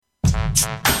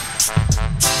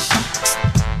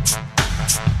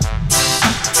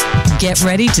Get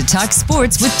ready to talk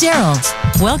sports with Daryl.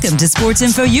 Welcome to Sports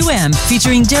Info U.M.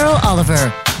 featuring Daryl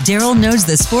Oliver. Daryl knows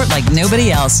the sport like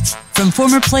nobody else. From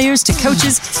former players to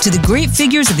coaches to the great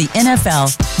figures of the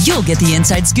NFL, you'll get the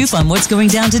inside scoop on what's going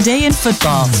down today in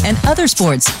football and other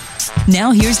sports.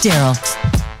 Now here's Daryl.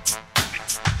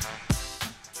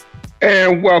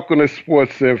 And welcome to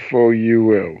Sports Info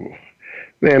U.M.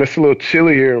 Man, it's a little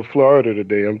chilly here in Florida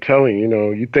today. I'm telling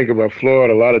you, you think about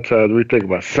Florida, a lot of times we think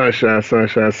about sunshine,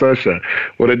 sunshine, sunshine.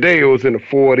 Well, today it was in the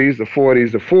 40s, the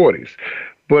 40s, the 40s.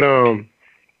 But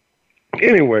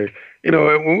anyway,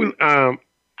 when we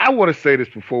I want to say this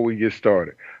before we get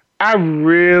started. I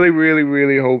really, really,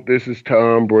 really hope this is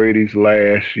Tom Brady's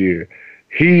last year.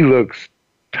 He looks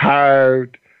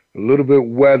tired, a little bit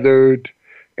weathered,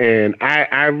 and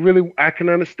I can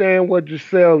understand what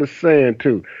Giselle is saying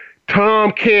too.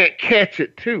 Tom can't catch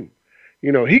it too.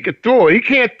 He could throw it. He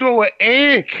can't throw it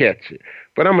and catch it.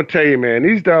 But I'm gonna tell you, man,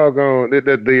 these doggone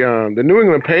the New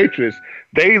England Patriots,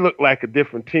 they look like a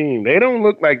different team. They don't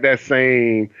look like that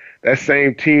same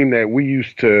team that we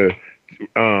used to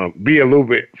be a little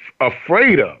bit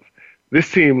afraid of.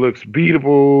 This team looks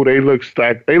beatable. They look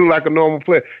like a normal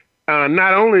player.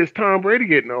 Not only is Tom Brady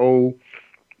getting old,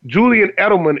 Julian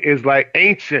Edelman is like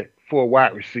ancient for a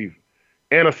wide receiver.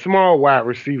 And a small wide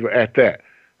receiver at that.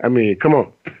 I mean, come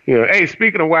on. Hey,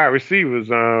 speaking of wide receivers,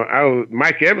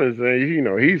 Mike Evans,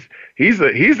 he's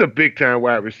a big time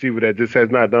wide receiver that just has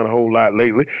not done a whole lot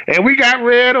lately. And we got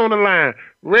Red on the line.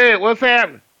 Red, what's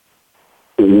happening?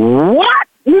 What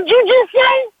did you just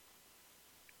say?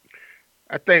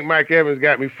 I think Mike Evans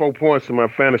got me 4 points in my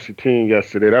fantasy team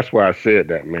yesterday. That's why I said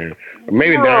that, man.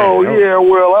 Maybe not. Oh, yeah,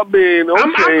 well, I mean, okay.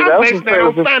 I'm basing that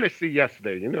on fantasy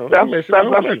yesterday, That's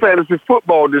fantasy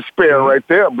football despair right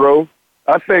there, bro.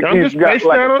 I think he's got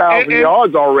like 1,000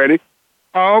 yards already.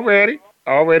 Already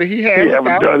he has. He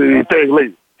haven't done anything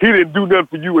lately. He didn't do nothing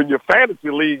for you in your fantasy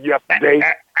league yesterday.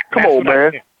 Come on,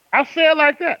 man. I say it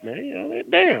like that, man.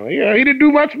 Damn, he didn't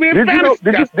do much for me in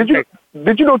fantasy.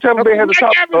 Did you know Tampa Bay has the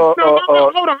top hold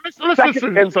on.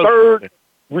 second and third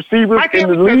receivers in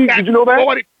the league? Did you know that?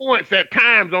 40 points at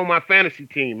times on my fantasy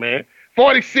team, man.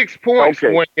 46 points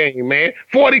one game, man.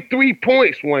 43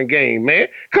 points one game, man.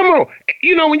 Come on.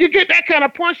 When you get that kind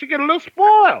of points, you get a little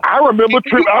spoiled. I remember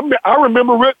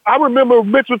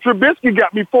Mitchell Trubisky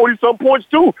got me 40-some points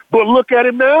too, but look at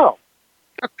him now.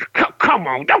 Come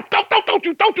on, don't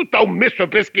you throw Mr.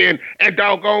 Trubisky and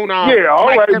doggone. Yeah, all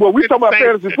right. Well, we talking about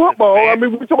fantasy football. Man. I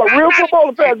mean, we talking about real football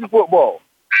and fantasy football.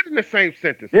 Not in the same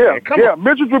sentence. Yeah, man. Come on.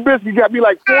 Mitchell Trubisky got me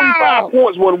like 45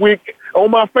 points one week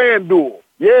on my FanDuel.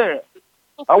 Yeah,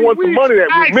 I won some money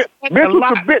that week. Mitchell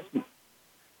Trubisky.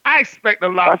 I expect a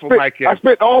lot from Mike Evans. I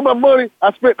spent all my money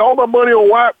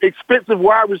on expensive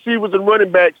wide receivers and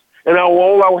running backs, and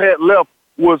all I had left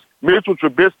was Mitchell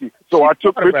Trubisky. So I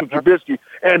took Mitchell Trubisky.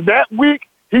 And that week,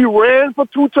 he ran for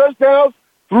 2 touchdowns,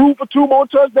 threw for 2 more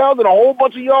touchdowns, and a whole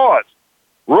bunch of yards,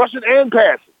 rushing and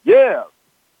passing. Yeah.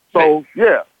 So,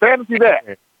 yeah, fantasy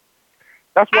that.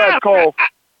 That's why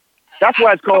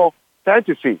it's called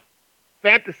fantasy.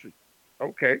 Fantasy.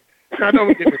 Okay. Now,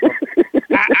 don't get me wrong.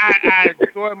 I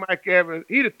enjoy Mike Evans.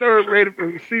 He's the third-rated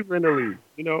receiver in the league.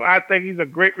 I think he's a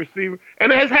great receiver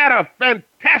and has had a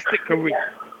fantastic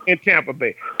career in Tampa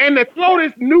Bay. And to throw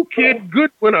this new kid,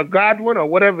 Goodwin or Godwin or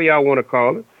whatever y'all want to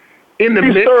call it, in the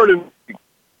mix.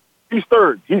 He's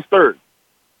third.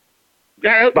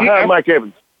 Behind Mike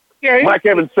Evans. Yeah, Mike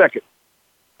Evans second.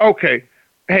 Okay.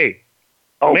 Hey.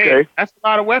 Okay. Man, that's a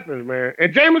lot of weapons, man.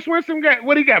 And Jameis Winston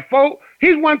got 4?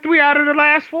 He's won 3 out of the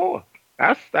last 4.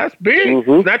 That's big.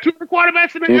 Mm-hmm. Not too many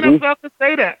quarterbacks in the NFL can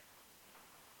say that.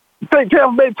 You think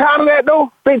Tampa Bay tired of that,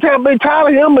 though? Think Tampa Bay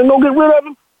tired of him and don't get rid of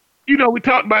him? We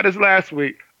talked about this last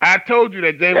week. I told you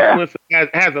that Jameis Winston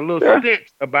has a little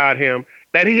stench about him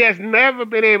that he has never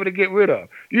been able to get rid of.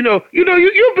 You've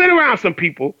been around some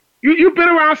people. You've been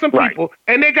around some people,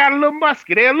 and they got a little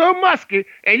musky. They're a little musky,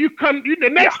 and the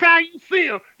next time you see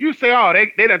them, you say, oh,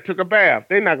 they done took a bath.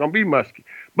 They're not going to be musky.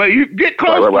 But you get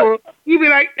close to them, you be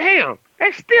like, damn,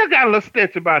 they still got a little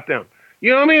stench about them.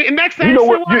 You know what I mean? And next time you know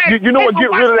what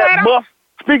get rid of that musk?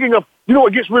 Speaking of, you know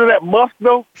what gets rid of that musk,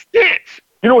 though? Stench.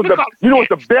 You know what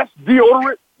the best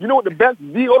deodorant? You know what the best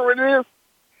deodorant is?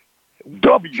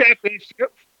 W.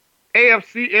 Championships,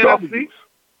 AFC, NFC.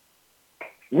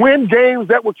 Win games.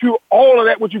 All of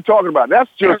that what you talking about? That's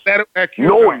just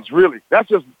noise, really.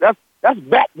 That's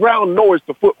background noise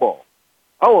to football.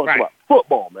 I want to talk about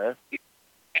football, man.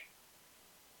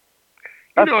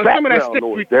 Some of that stuff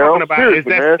we're talking about is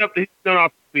that stuff that he's done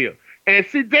off the field. And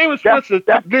see, Jameis That's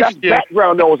Winston that's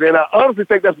background noise, and I honestly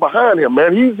think that's behind him,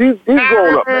 man. He's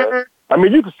growing up, man. I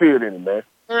mean, you can see it in him, man.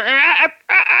 I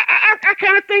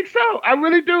kind of think so. I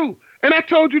really do. And I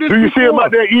told you this. Do you before. see him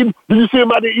out there eating? Do you see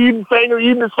him out there eating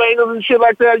his fingers and shit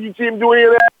like that? You see him doing any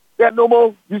of that no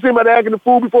more? You see him out there acting the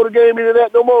fool before the game, any of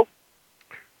that no more?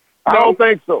 I don't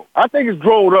think so. I think he's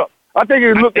grown up. I think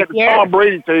he looked at the Tom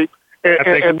Brady tape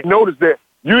and noticed that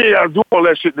you ain't got to do all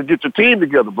that shit to get your team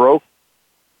together, bro.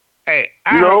 Hey,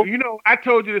 I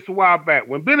told you this a while back.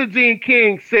 When Billie Jean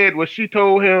King said what she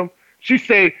told him, she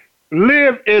said,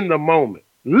 live in the moment.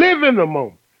 Live in the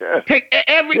moment. Yeah. Take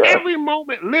every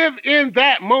moment, live in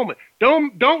that moment.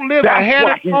 Don't live ahead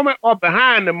of the moment or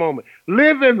behind the moment.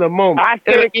 Live in the moment.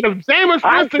 And if Jameis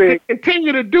Winston can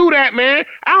continue to do that, man,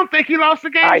 I don't think he lost the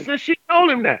game since she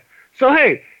told him that. So,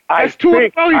 hey, that's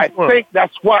I think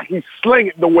that's why he's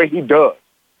slinging the way he does.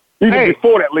 Even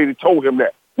before that lady told him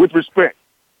that, with respect.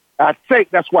 I think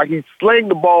that's why he's slaying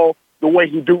the ball the way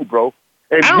he do, bro.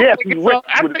 And yes, he's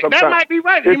reckless with it sometimes. That might be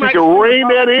right. If he can rein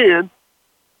that in,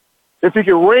 if he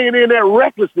can rein in that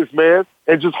recklessness, man,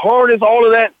 and just harness all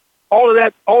of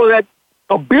that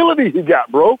ability he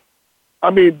got, bro.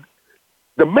 I mean,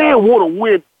 the man want to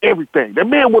win everything. The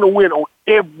man want to win on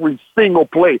every single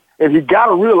play, and he got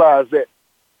to realize that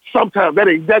sometimes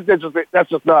that's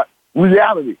just not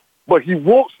reality. But he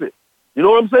wants it. You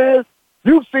know what I'm saying?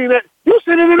 You've seen that. You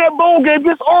seen it in that bowl game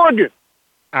against Oregon.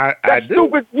 I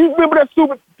do. You remember that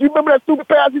stupid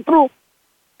pass he threw?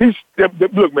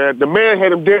 Look, man, the man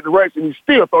had him dead to rights, and he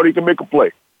still thought he could make a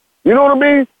play. You know what I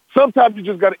mean? Sometimes you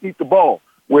just got to eat the ball.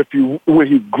 When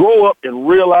he grow up and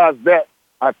realize that,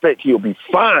 I think he'll be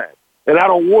fine. And I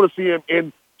don't want to see him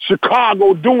in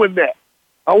Chicago doing that.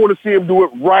 I want to see him do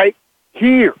it right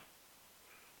here.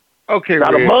 Okay,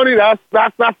 now the money, that's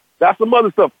some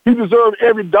other stuff. He deserved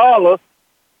every dollar.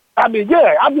 I mean,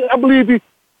 yeah, I believe he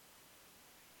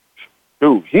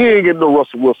ain't getting no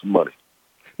Russell Wilson money.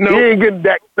 No. He ain't getting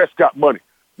Dak Prescott money.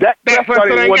 Dak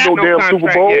Prescott ain't won no damn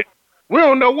Super Bowl. Yet. We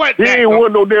don't know what he ain't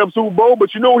won no damn Super Bowl,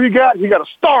 but you know what he got? He got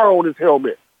a star on his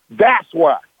helmet. That's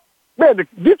why. Man, did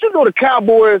you know the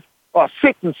Cowboys are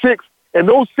 6-6, and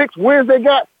those 6 wins they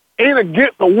got ain't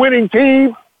against a winning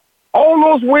team? All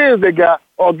those wins they got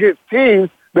are against teams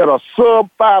that are sub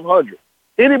 500.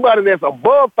 Anybody that's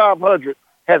above 500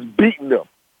 has beaten them.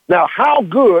 Now, how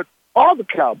good are the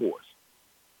Cowboys?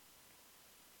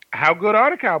 How good are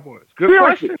the Cowboys? Good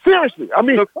question. Seriously. I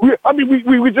mean,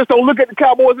 we just don't look at the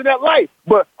Cowboys in that light.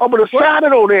 But I'm going to shine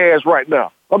it on their ass right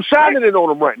now. I'm shining it on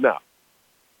them right now.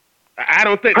 I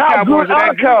don't think the Cowboys are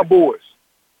that good. Cowboys?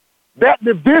 That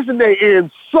division they in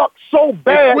sucks so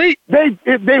bad.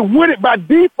 They win it by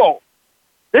default.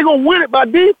 They're going to win it by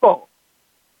default.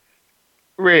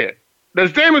 Red.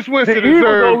 Does Jameis Winston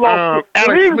deserve Alex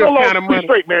Smith kind of money?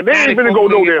 Straight, man. They ain't going to go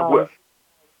no damn well.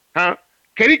 Huh?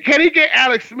 Can he get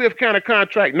Alex Smith kind of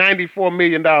contract, $94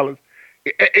 million?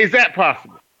 Is that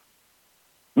possible?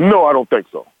 No, I don't think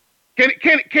so. Can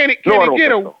he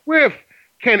get a whiff?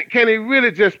 Can he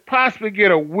really just possibly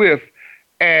get a whiff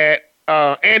at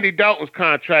Andy Dalton's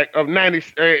contract of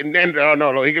 90?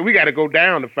 No. We got to go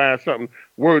down to find something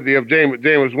worthy of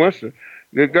Jameis Winston.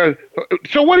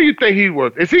 So what do you think he's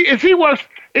worth? Is he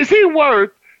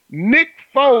worth Nick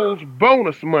Foles'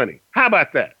 bonus money? How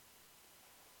about that?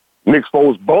 Nick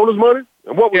Foles' bonus money?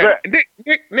 And what was that?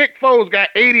 Nick Foles got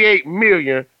 $88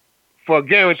 million for a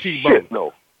guaranteed bonus.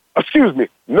 No. Excuse me.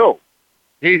 No.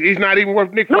 He's not even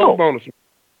worth Nick Foles' bonus.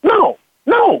 No.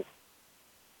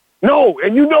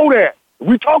 And you know that.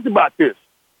 We talked about this.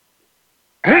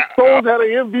 Nick Foles had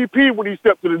an MVP when he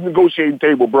stepped to the negotiating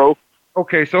table, bro.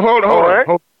 Okay, so hold on.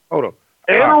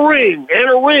 And a ring.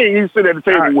 He's sitting at the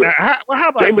table with. How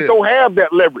about Jameis don't have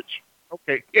that leverage.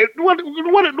 Okay. What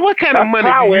kind of money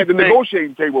do you at the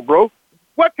negotiating table, bro?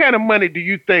 What kind of money do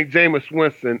you think Jameis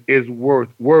Winston is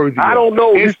worthy? I don't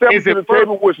know. He stepped to the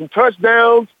table with some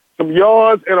touchdowns, some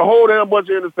yards, and a whole damn bunch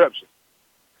of interceptions.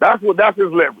 That's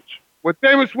his leverage. Well,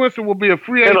 Jameis Winston will be a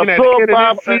free agent at the end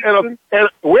of the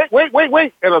season.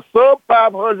 Wait, and a sub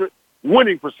 500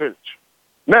 winning percentage.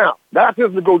 Now, that's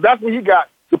what he got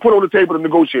to put on the table to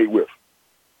negotiate with.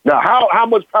 Now, how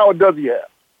much power does he have?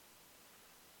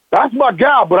 That's my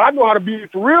guy, but I know how to be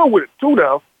for real with it, too,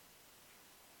 now.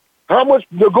 How much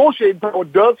negotiating power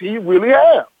does he really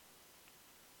have?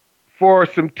 For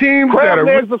some teams that are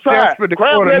really desperate to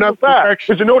go in another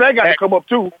direction. Because you know they got to come up,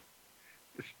 too.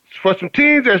 For some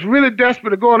teams that's really desperate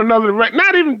to go in another direction,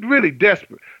 not even really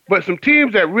desperate, but some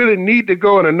teams that really need to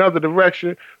go in another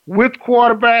direction with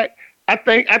quarterback, I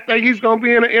think he's going to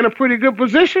be in a pretty good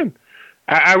position.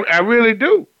 I really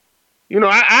do. You know,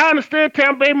 I understand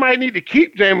Tampa Bay might need to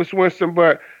keep Jameis Winston,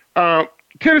 but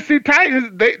Tennessee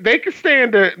Titans, they can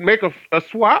stand to make a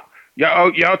swap.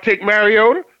 Y'all take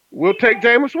Mariota. We'll take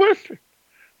Jameis Winston.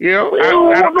 You know, We don't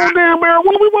want no damn man.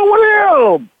 What we want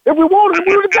with him? If we wanted him,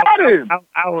 we would have got him.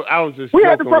 I was just we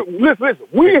had the first. Listen.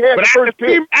 We had the first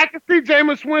pick. I can see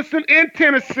Jameis Winston in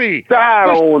Tennessee. I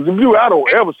don't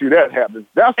ever see that happen.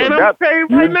 That's and I'm saying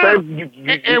right now.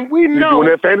 And we know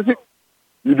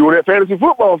you're doing that fantasy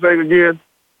football thing again.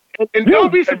 And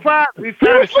don't be surprised if we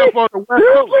find ourselves on the West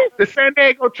Coast. The San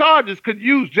Diego Chargers could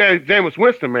use Jameis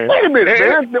Winston, man. Wait a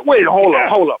minute, man. Wait, hold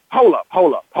up.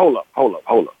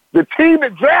 The team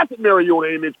that drafted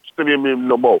Mariota ain't interested in him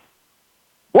no more.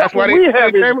 That's why we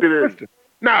have interested in.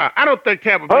 Nah, I don't think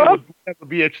Tampa Bay would ever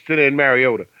be interested in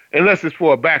Mariota unless it's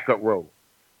for a backup role.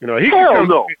 You know, he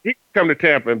can come to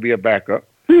Tampa and be a backup.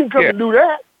 He can come and do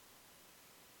that.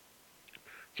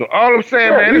 So all I'm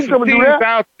saying, man, there's some teams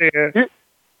out there.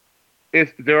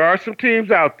 There are some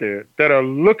teams out there that are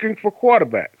looking for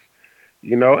quarterbacks.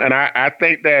 You know, and I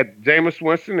think that Jameis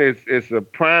Winston is a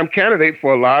prime candidate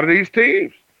for a lot of these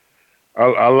teams.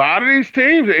 A lot of these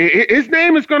teams, his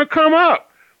name is going to come up.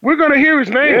 We're going to hear his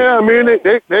name. Yeah, I mean,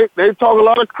 they talk a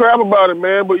lot of crap about it,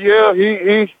 man. But yeah,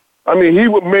 he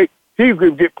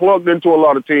could get plugged into a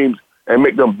lot of teams and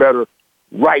make them better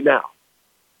right now.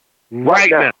 Right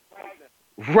now.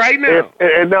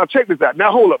 And now check this out.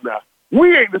 Now hold up now.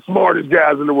 We ain't the smartest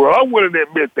guys in the world. I'm willing to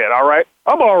admit that, all right?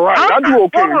 I'm all right. I do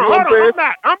okay. You know what I'm saying?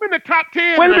 I'm in the top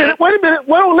 10. Wait a minute.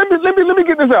 Well, let me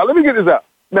get this out.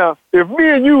 Now, if me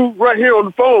and you right here on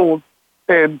the phone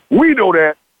and we know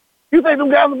that, you think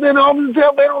them guys have been in the office and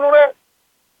tell they don't know that?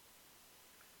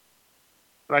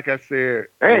 Like I said.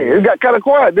 Hey, it got kind of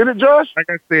quiet, didn't it, Josh? Like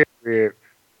I said,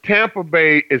 Tampa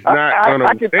Bay is not going to.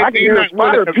 I can hear a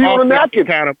spider pee on a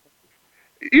napkin.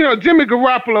 You know, Jimmy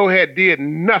Garoppolo did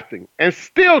nothing, and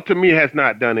still to me has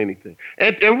not done anything.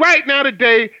 And right now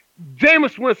today,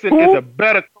 Jameis Winston is a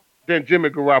better than Jimmy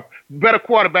Garoppolo, better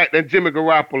quarterback than Jimmy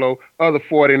Garoppolo of the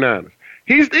 49ers.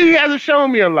 He hasn't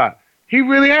shown me a lot. He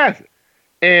really hasn't.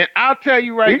 And I'll tell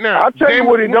you right now. I'll tell you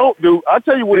what he don't do.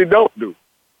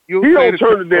 He don't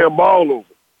turn the damn ball over.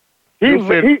 He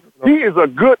is a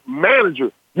good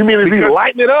manager. You mean is he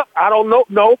lighting it up? I don't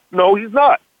know. No, he's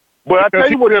not. But I tell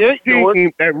you what he ain't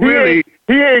doing.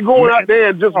 He ain't going out there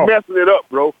and just messing it up,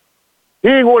 bro. He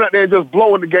ain't going out there and just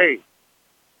blowing the game.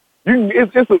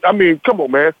 Come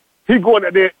on, man. He's going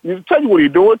out there. You tell you what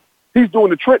he's doing. He's doing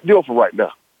the Trent Dilfer right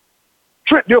now.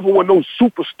 Trent Dilfer was no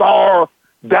superstar,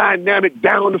 dynamic,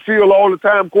 down the field all the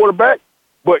time quarterback,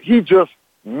 but he just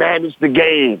managed the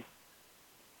game.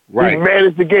 Right. He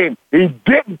managed the game. He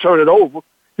didn't turn it over.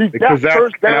 He got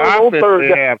first down on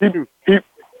third down.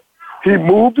 He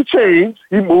moved the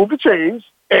chains.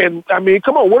 And, I mean,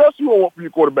 come on, what else you want from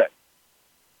your quarterback?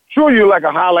 Sure, you're like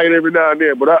a highlight every now and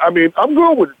then, but, I'm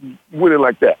good with winning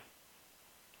like that.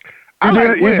 He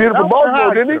did it for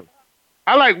Baltimore, didn't he?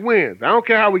 I like wins. I don't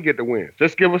care how we get the wins.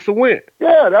 Just give us a win.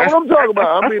 Yeah, that's what I'm talking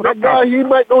about. That guy, he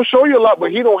might don't show you a lot,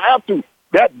 but he don't have to.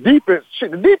 That defense,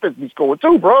 the defense be scoring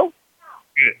too, bro.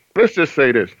 Yeah. Let's just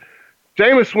say this.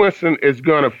 Jameis Winston is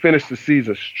going to finish the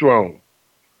season strong.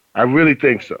 I really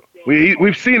think so.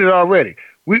 We've seen it already.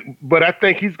 But I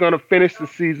think he's going to finish the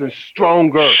season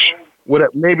stronger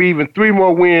with maybe even 3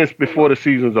 more wins before the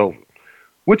season's over,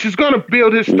 which is going to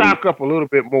build his stock up a little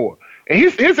bit more. And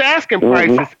his asking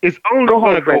price is only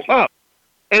going to go up.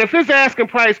 And if his asking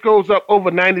price goes up over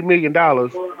 $90 million,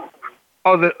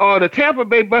 are the Tampa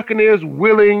Bay Buccaneers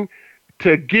willing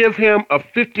to give him a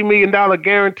 $50 million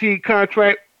guaranteed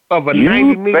contract of a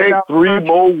 $90 million? You think 3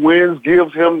 more wins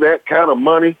gives him that kind of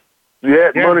money?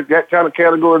 Money, that kind of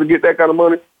category to get that kind of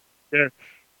money? Yeah.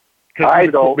 I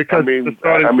don't.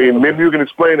 Maybe you can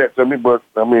explain that to me, but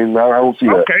I don't see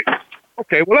that.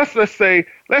 Okay. Well, let's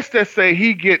just say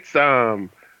he gets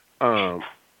I'm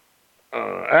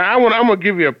gonna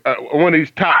give you one of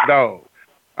these top dogs.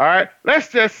 All right. Let's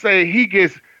just say he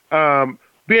gets Ben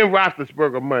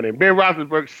Roethlisberger money. Ben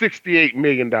Roethlisberger $68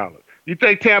 million. You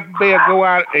think Tampa Bay will go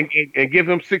out and give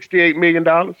him $68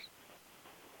 million?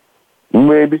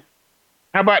 Maybe.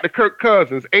 How about the Kirk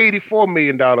Cousins, $84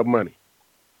 million money?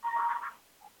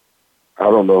 I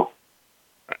don't know.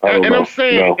 I'm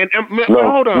saying,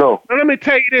 hold on. No. Now, let me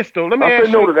tell you this, though. Let me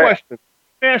ask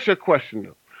you a question.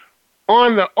 Though.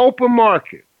 On the open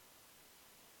market,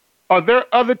 are there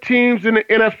other teams in the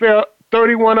NFL,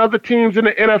 31 other teams in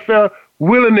the NFL,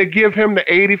 willing to give him the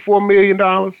 $84 million?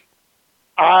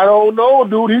 I don't know,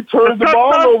 dude. He turns the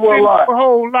ball over a lot. A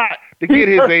whole lot to get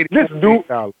his $84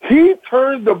 million. He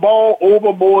turns the ball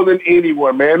over more than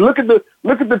anyone, man. Look at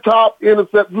the top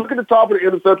intercept. Look at the top of the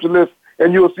interception list,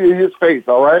 and you'll see his face.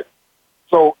 All right.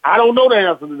 So I don't know the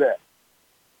answer to that.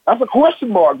 That's a question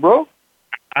mark, bro.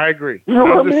 I agree. You know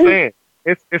what I'm just saying.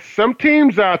 It's some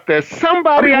teams out there.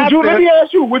 Somebody out there. Let me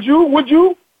ask you. Would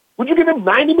you give him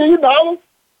 $90 million?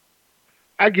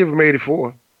 I give him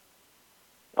 84.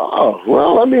 Oh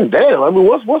well, I mean, damn. I mean,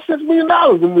 what's $6 million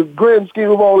in the grand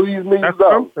scheme of all of these millions of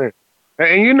dollars?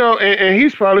 And you know, and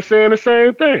he's probably saying the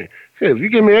same thing. If you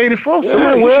give me 84,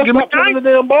 somebody you should give me 90. The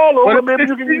damn ball over. Maybe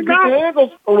you can get your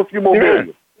hands on a few more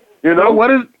million. You know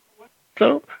what is?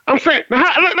 So I'm saying,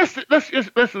 let's use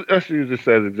this as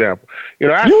an example. You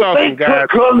know, I saw some guys. Kirk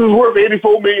Cousins is worth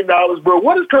 $84 million, bro.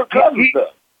 What is Kirk Cousins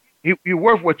stuff? You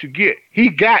worth what you get. He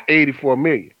got $84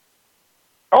 million.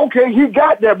 Okay, he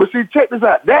got that, but see, check this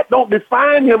out. That don't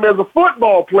define him as a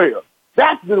football player.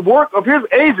 That's the work of his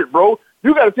agent, bro.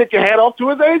 You got to take your hat off to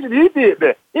his agent. He did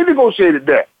that. He negotiated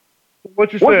that.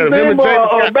 What you saying?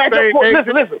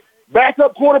 Listen.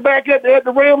 Backup quarterback at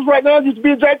the Rams right now used to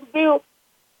be in Jacksonville.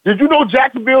 Did you know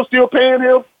Jacksonville's still paying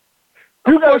him?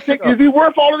 You got to take. Is he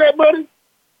worth all of that money?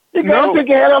 You got to take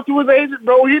your hat off to his agent,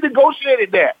 bro. He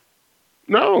negotiated that.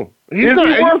 No, he's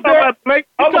not worth that.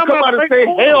 I'm gonna come out and say,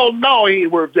 hell no, he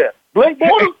ain't worth that. Blake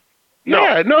Bortles?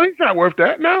 Yeah, no, he's not worth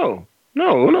that. No.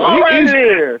 All right,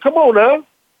 there. Come on now.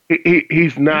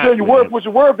 He's not. You say you're worth what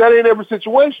you're worth. That ain't every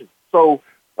situation. So,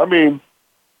 I mean,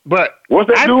 but what's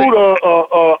that dude?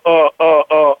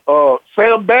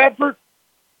 Sam Bradford.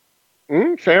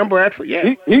 Sam Bradford.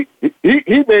 Yeah, he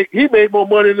made more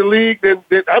money in the league than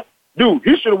dude.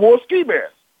 He should have worn ski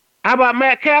mask. How about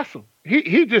Matt Castle?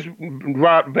 He just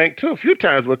robbed the bank too a few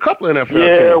times with a couple of NFL teams.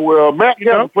 Yeah, well, Matt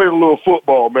Castle played a little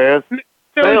football, man.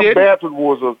 Sam Bradford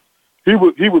was a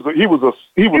human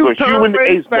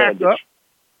ace bandage.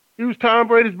 He was Tom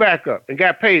Brady's backup and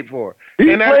got paid for it.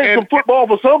 He played some football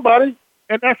for somebody.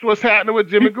 And that's what's happening with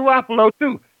Jimmy Garoppolo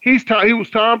too. He was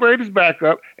Tom Brady's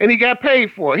backup, and he got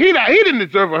paid for it. He didn't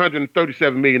deserve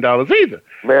 $137 million either.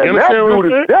 Man,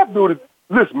 that dude is.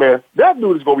 Listen, man, that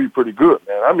dude is going to be pretty good,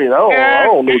 man. I mean, I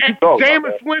don't know what you're talking about.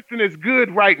 Jameis Winston is good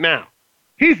right now.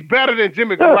 He's better than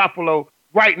Jimmy Garoppolo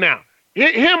right now.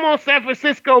 Him on San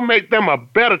Francisco make them a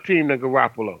better team than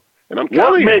Garoppolo. And I'm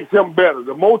telling you. What makes him better?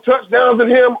 The more touchdowns than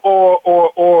him or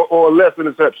less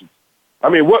interceptions? I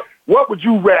mean, what would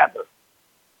you rather?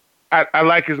 I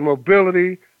like his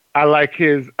mobility. I like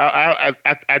his. I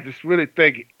just really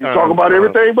think you talk about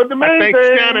everything, but the main thing.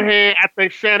 I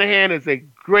think Shanahan is a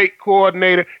great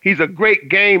coordinator. He's a great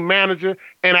game manager,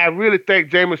 and I really think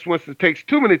Jameis Winston takes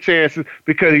too many chances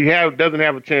because he doesn't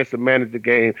have a chance to manage the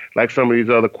game like some of these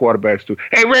other quarterbacks do.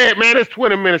 Hey, Red, man, it's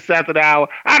 20 minutes after the hour.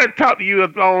 I done talked to you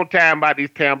a long time about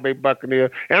these Tampa Bay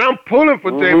Buccaneers, and I'm pulling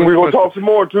for Jameis Winston. We're gonna talk some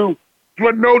more too.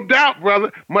 But no doubt,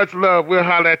 brother. Much love. We'll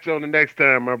holler at you on the next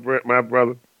time, my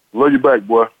brother. Love you back,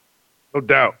 boy. No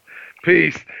doubt.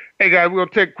 Peace. Hey, guys, we're going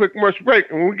to take a quick commercial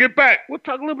break. And when we get back, we'll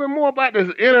talk a little bit more about this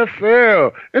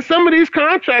NFL and some of these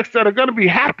contracts that are going to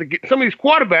have to get, some of these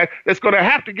quarterbacks that's going to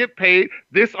have to get paid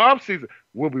this offseason.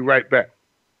 We'll be right back.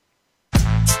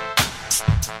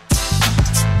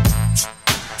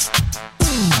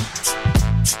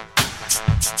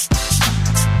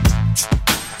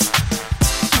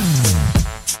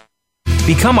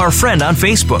 Become our friend on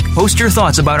Facebook. Post your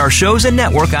thoughts about our shows and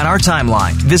network on our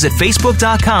timeline. Visit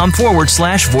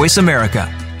Facebook.com/Voice America.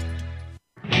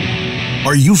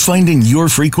 Are you finding your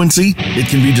frequency? It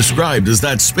can be described as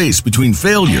that space between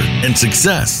failure and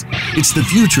success. It's the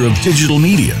future of digital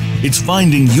media. It's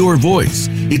finding your voice.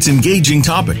 It's engaging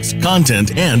topics,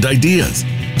 content, and ideas.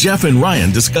 Jeff and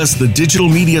Ryan discuss the digital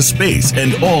media space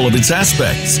and all of its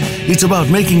aspects. It's about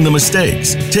making the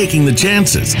mistakes, taking the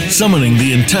chances, summoning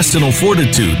the intestinal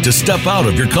fortitude to step out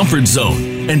of your comfort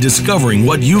zone, and discovering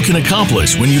what you can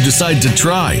accomplish when you decide to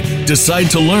try, decide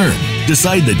to learn,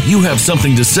 decide that you have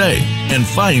something to say, and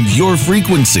find your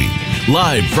frequency.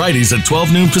 Live Fridays at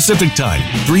 12 noon Pacific Time,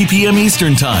 3 p.m.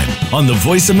 Eastern Time on the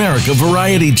Voice America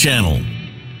Variety Channel.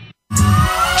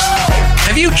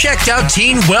 Have you checked out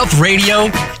Teen Wealth Radio?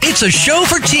 It's a show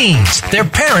for teens, their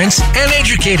parents, and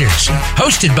educators.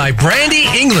 Hosted by Brandy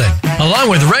England. Along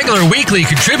with regular weekly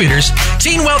contributors,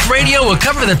 Teen Wealth Radio will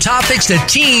cover the topics that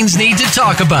teens need to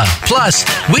talk about. Plus,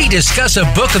 we discuss a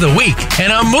book of the week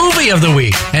and a movie of the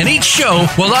week. And each show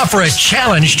will offer a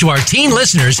challenge to our teen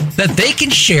listeners that they can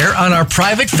share on our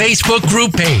private Facebook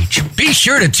group page. Be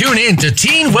sure to tune in to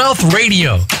Teen Wealth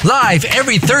Radio. Live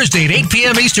every Thursday at 8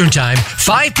 p.m. Eastern Time,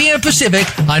 5 p.m. Pacific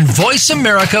on Voice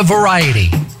America Variety.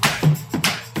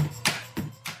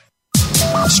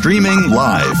 Streaming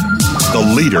live,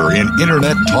 the leader in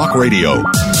Internet talk radio,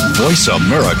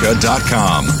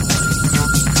 voiceamerica.com.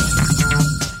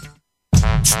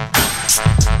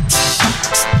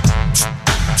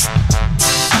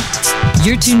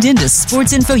 You're tuned in to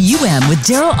Sports Info U.M. with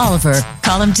Daryl Oliver.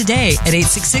 Call him today at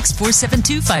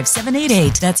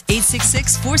 866-472-5788. That's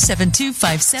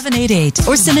 866-472-5788.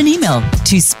 Or send an email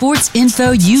to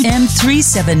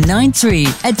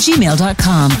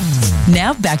sportsinfoum3793@gmail.com.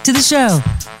 Now back to the show.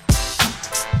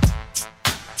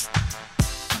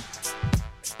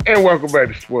 And welcome back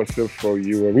to Sports Info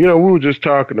U.M. You know, we were just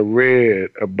talking to Red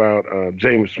about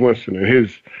Jameis Winston and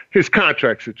his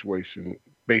contract situation,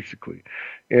 basically.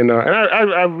 And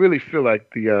I really feel like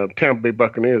the Tampa Bay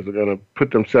Buccaneers are going to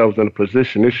put themselves in a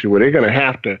position this year where they're going to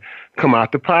have to come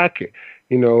out the pocket,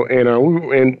 you know.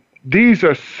 And these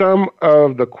are some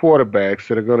of the quarterbacks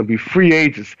that are going to be free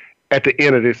agents at the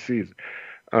end of this season.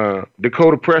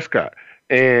 Dakota Prescott.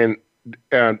 And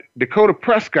Dakota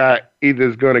Prescott either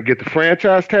is going to get the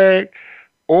franchise tag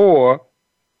or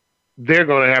they're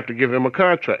going to have to give him a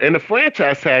contract. And the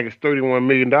franchise tag is $31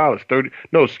 million.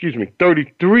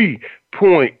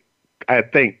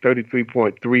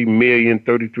 33.3 million,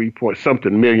 33 point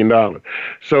something million dollars.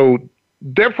 So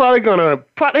they're probably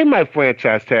they might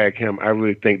franchise tag him. I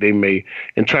really think they may,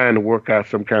 in trying to work out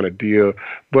some kind of deal.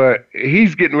 But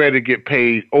he's getting ready to get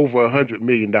paid over $100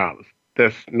 million.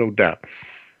 That's no doubt.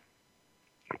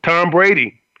 Tom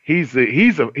Brady, he's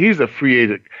a free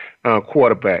agent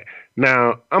quarterback.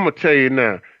 Now, I'm gonna tell you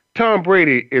now, Tom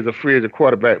Brady is a free agent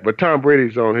quarterback, but Tom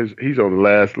Brady's he's on the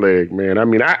last leg, man. I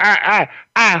mean, I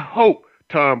hope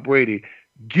Tom Brady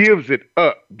gives it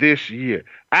up this year.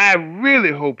 I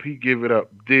really hope he give it up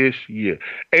this year.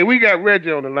 Hey, we got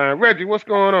Reggie on the line. Reggie, what's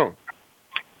going on?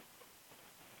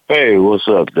 Hey, what's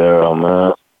up, Daryl,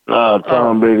 man?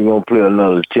 Tom Brady gonna play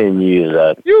another 10 years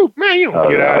out. You don't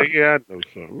get out of here. I know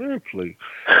something, man. Please.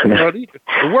 The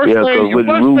worst thing with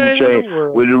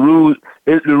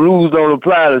the rules don't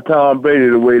apply to Tom Brady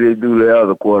the way they do the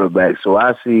other quarterbacks. So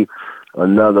I see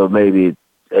another maybe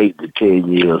 8 to 10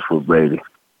 years for Brady.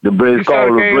 The Brady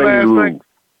called the Brady rule.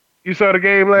 You saw the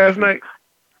game last night?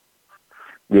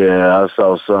 Yeah, I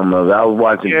saw some of it. I was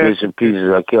watching bits and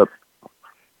pieces. I kept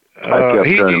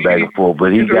turning back and forth,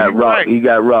 but he got rocked. Right. He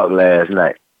got rocked last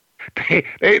night.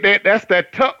 That's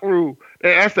that tuck rule.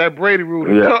 That's that Brady rule,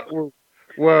 the tuck rule.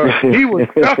 Well, he was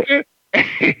ducking.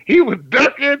 He was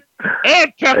ducking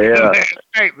and tucking last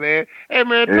night, man. Hey,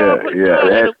 man,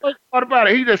 the worst part about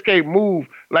it, he just can't move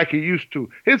like he used to.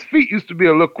 His feet used to be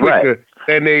a little quicker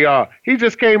than they are. He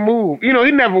just can't move. You know,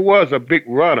 he never was a big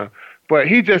runner, but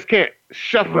he just can't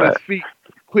shuffle his feet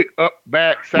quick up,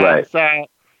 back, side, side.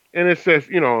 And it says,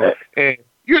 you know, let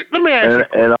me ask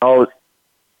you. And all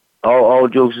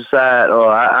jokes aside,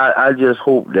 I just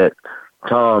hope that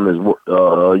Tom has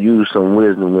used some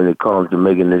wisdom when it comes to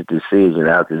making this decision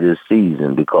after this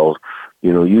season, because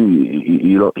you know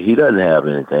he doesn't have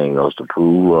anything else to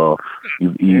prove.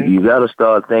 You got to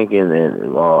start thinking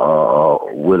and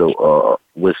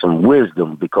with some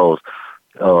wisdom, because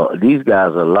these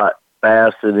guys are a lot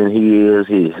faster than he is.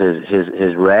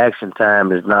 His reaction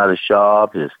time is not as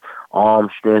sharp. His arm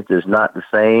strength is not the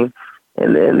same.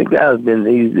 And the guy's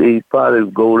he probably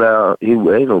go down. He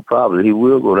will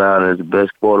go down as the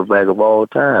best quarterback of all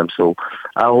time. So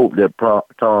I hope that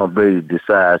Tom Brady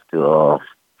decides to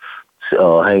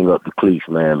hang up the cleats,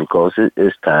 man, because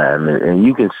it's time. And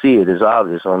you can see it. It's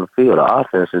obvious on the field. The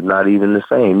offense is not even the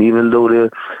same. Even though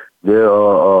they're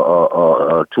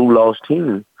a 2-loss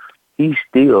team, he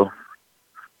still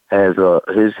has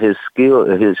his skill,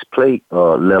 his play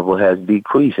level has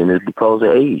decreased, and it's because of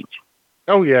age.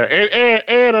 Oh yeah,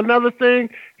 and another thing,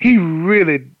 he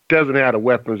really doesn't have the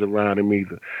weapons around him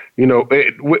either. You know,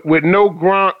 with no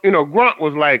Gronk, you know, Gronk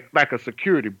was like a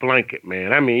security blanket,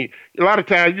 man. I mean, a lot of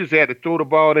times you just had to throw the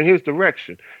ball in his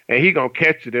direction, and he gonna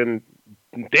catch it, and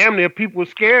damn near people were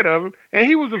scared of him. And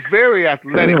he was a very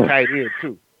athletic tight end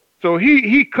too. So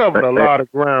he covered a lot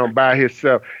of ground by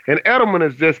himself. And Edelman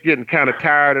is just getting kind of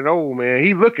tired and old, man.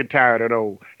 He's looking tired and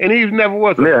old. And he never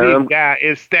was a big guy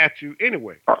in stature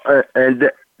anyway.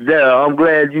 I'm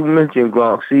glad you mentioned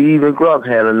Gronk. See, even Gronk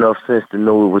had enough sense to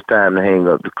know it was time to hang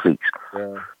up the cleats.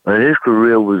 Yeah. And his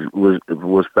career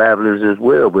was fabulous as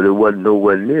well, but it wasn't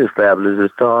nowhere near as fabulous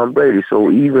as Tom Brady. So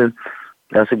even...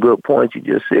 That's a good point you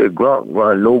just said. No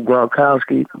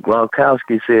Gronkowski.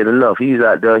 Gronkowski said enough. He's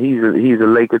out there. He's a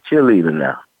Laker cheerleader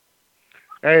now.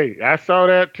 Hey, I saw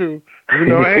that too. You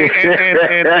know,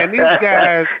 and these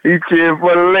guys. He's cheering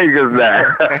for the Lakers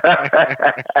now.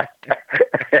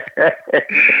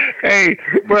 Hey,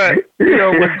 but you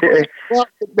know,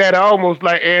 that almost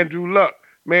like Andrew Luck.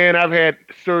 Man, I've had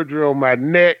surgery on my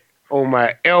neck, on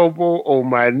my elbow, on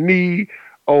my knee,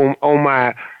 on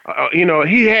my. You know,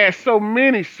 he had so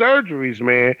many surgeries,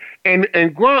 man. And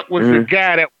Gronk was a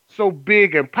guy that was so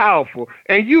big and powerful.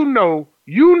 And you know,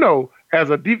 as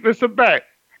a defensive back,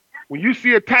 when you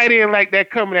see a tight end like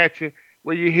that coming at you,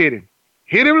 where you hit him.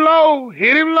 Hit him low.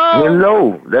 Hit him low. Hit him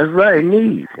low. That's right.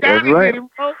 That's right. Hit him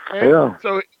low, man. Yeah.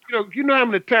 So, you know how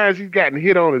many times he's gotten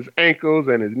hit on his ankles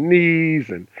and his knees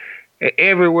and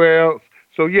everywhere else.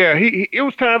 So, yeah, it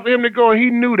was time for him to go, and he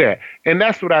knew that. And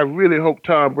that's what I really hope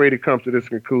Tom Brady comes to this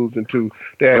conclusion, too.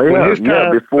 That when his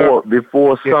time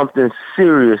before something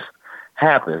serious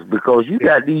happens, because you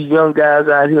got these young guys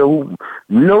out here who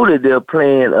know that they're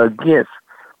playing against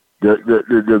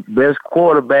the best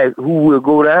quarterback who will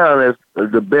go down as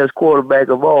the best quarterback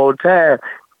of all time.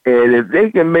 And if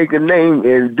they can make a name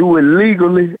and do it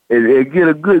legally and get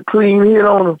a good clean hit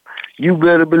on them, you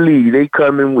better believe they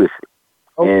coming with it.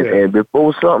 Okay. And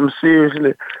before something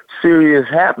serious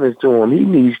happens to him, he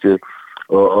needs to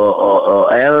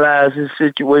analyze his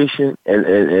situation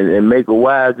and make a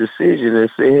wise decision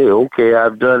and say, hey, okay,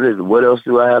 I've done it. What else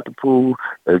do I have to prove?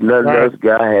 There's nothing else.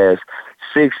 Guy has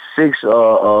six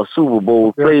Super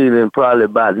Bowls played in probably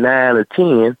about 9 or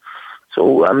 10.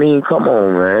 So, I mean, come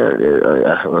on, man.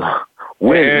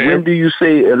 When do you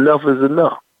say enough is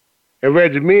enough? And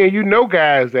Reggie, me and you know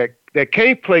guys that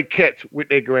can't play catch with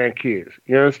their grandkids.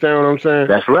 You understand what I'm saying?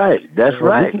 That's right. That's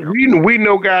right. We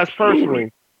know guys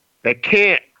personally that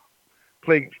can't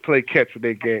play catch with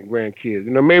their grandkids.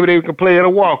 Maybe they can play at a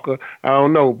walker. I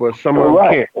don't know, but some of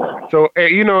them can't. So,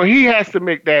 he has to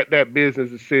make that business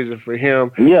decision for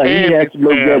him. Yeah, he has to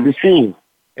make that decision.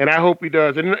 And I hope he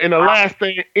does. And the last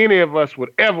thing any of us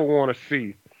would ever want to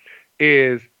see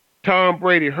is Tom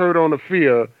Brady hurt on the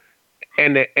field,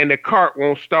 and the cart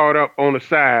won't start up on the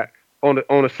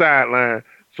sideline.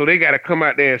 So they got to come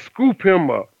out there and scoop him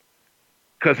up,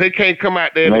 because they can't come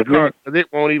out there in the cart because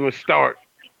it won't even start.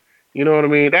 You know what I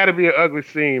mean? That'd be an ugly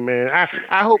scene, man.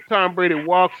 I hope Tom Brady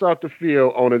walks off the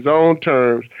field on his own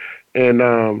terms, and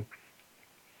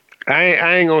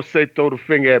I ain't gonna say throw the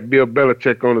finger at Bill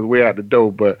Belichick on his way out the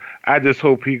door, but I just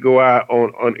hope he go out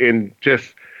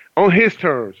on his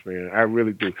terms, man. I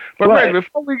really do. But Reggie,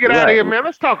 before we get out of here, man,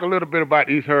 let's talk a little bit about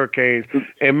these Hurricanes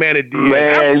and Manny Diaz.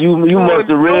 Man, you must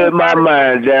have read my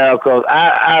mind, Dal, because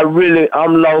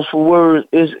I'm lost for words.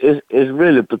 It's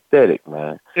really pathetic,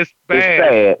 man. It's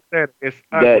bad. It's sad it's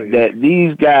ugly. that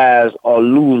these guys are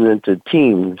losing to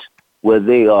teams where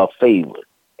they are favored,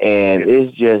 and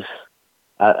it's just.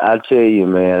 I tell you,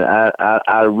 man,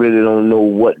 I really don't know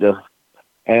what the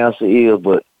answer is,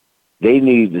 but they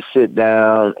need to sit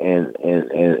down and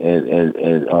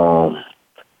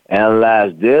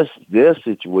analyze their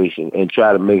situation and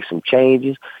try to make some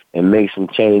changes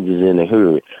in a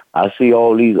hurry. I see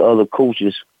all these other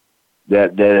coaches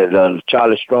that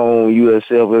Charlie Strong,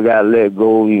 USF got let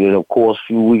go. And of course, a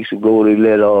few weeks ago they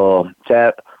let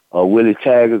Willie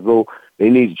Taggart go. They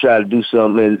need to try to do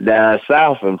something down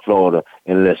south in Florida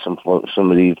and let some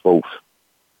of these folks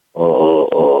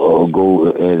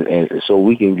go, and so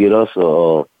we can get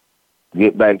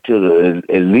back to the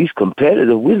at least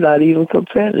competitive. We're not even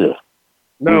competitive.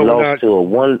 No, we lost to a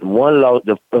one loss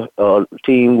the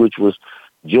team, which was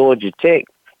Georgia Tech.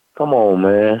 Come on,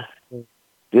 man.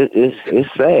 It's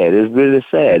sad. It's really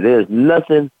sad. There's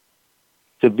nothing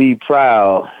to be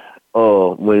proud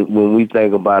of when we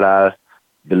think about our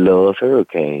beloved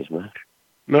Hurricanes, man.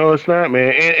 No, it's not,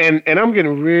 man. And I'm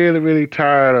getting really, really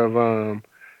tired of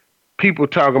people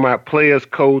talking about players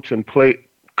coach and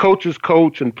coaches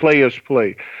coach and players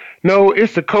play. No,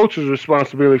 it's the coach's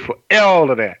responsibility for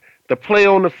all of that. The play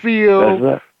on the field,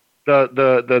 right.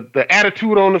 the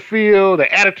attitude on the field,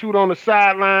 the attitude on the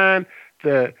sideline,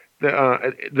 the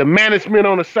management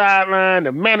on the sideline,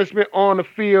 the management on the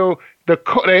field. The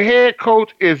head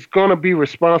coach is going to be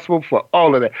responsible for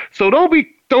all of that. So don't be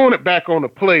throwing it back on the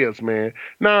players, man.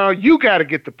 Now, you got to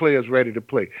get the players ready to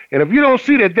play. And if you don't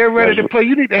see that they're ready to play,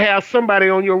 you need to have somebody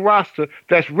on your roster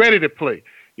that's ready to play.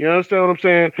 You understand what I'm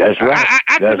saying? That's right.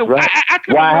 That's right.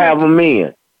 Why have them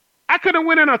in? I could have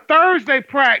went in a Thursday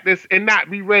practice and not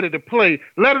be ready to play,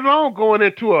 let alone going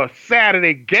into a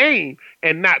Saturday game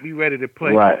and not be ready to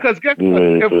play. Right. Because guess what?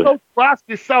 If Coach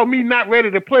Bosky saw me not ready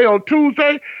to play on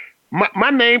Tuesday, my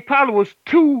name probably was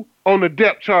 2 on the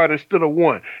depth chart instead of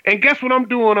 1. And guess what I'm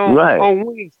doing on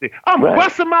Wednesday? I'm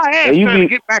busting my ass trying to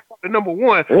get back up to number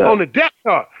 1 on the depth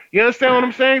chart. You understand what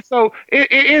I'm saying? So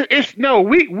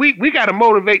we got to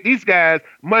motivate these guys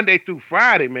Monday through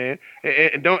Friday, man.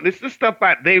 And don't this stuff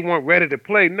about they weren't ready to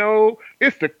play. No,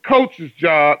 it's the coach's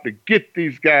job to get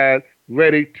these guys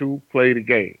ready to play the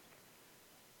game.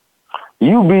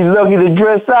 You'd be lucky to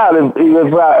dress out if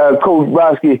Coach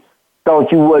Bosky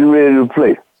thought you wasn't ready to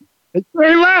play. It's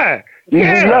ain't lying. You'd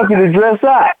be lucky to dress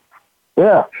out.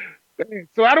 Yeah.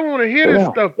 So I don't want to hear this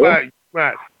stuff about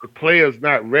the players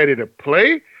not ready to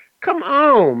play. Come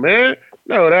on, man.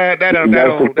 No, that don't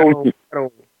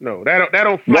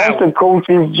fly. That's the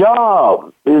coach's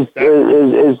job is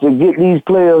to get these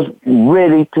players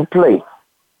ready to play.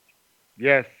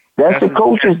 Yes. That's the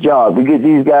coach's job to get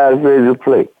these guys ready to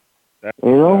play.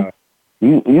 You know,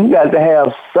 you got to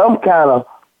have some kind of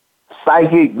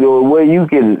psychic where you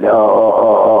can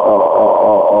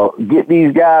get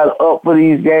these guys up for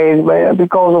these games, man.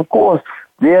 Because of course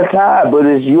they're tired, but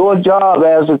it's your job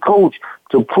as a coach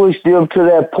to push them to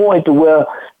that point to where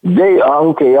they are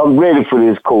okay. I'm ready for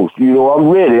this, coach. You know, I'm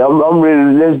ready. I'm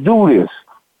ready. Let's do this.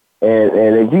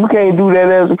 And if you can't do that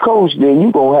as a coach, then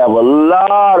you're gonna have a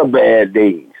lot of bad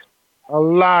days. A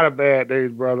lot of bad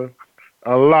days, brother.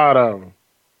 A lot of them.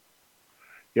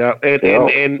 Yeah,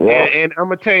 and I'm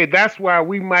gonna tell you that's why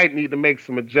we might need to make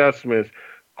some adjustments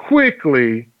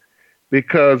quickly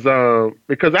because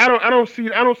I don't see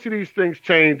these things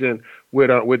changing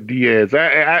with Diaz.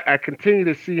 I continue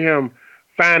to see him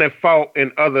finding fault in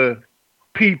other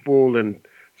people and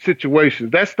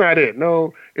situations. That's not it.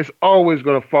 No, it's always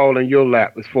going to fall in your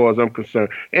lap as far as I'm concerned.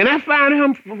 And I find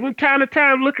him from time to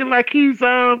time looking like he's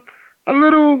a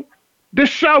little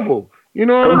disheveled. You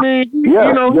know what I mean? Yeah,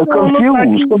 you know,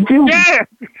 confused.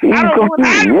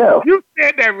 Yeah, you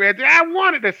said that, Reggie. I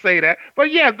wanted to say that,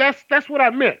 but yeah, that's what I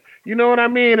meant. You know what I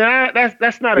mean? And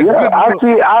that's not a good look. I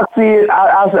see it.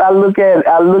 I look at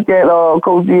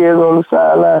Coach Diaz on the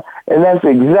sideline, and that's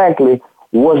exactly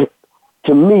what,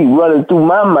 to me, running through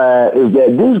my mind is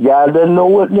that this guy doesn't know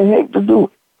what the heck to do.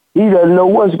 He doesn't know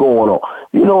what's going on.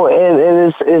 You know,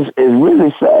 and it's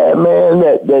really sad, man.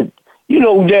 That you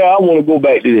know, there. I want to go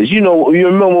back to this. You know, you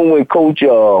remember when Coach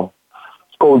Rick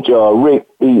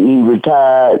he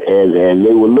retired, and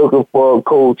they were looking for a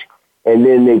coach. And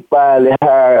then they finally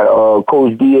hired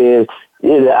Coach Diaz.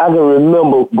 I can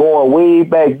remember going way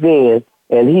back then,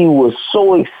 and he was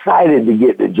so excited to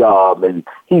get the job. And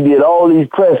he did all these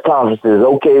press conferences.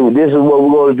 Okay, well, this is what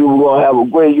we're going to do. We're going to have a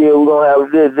great year. We're going to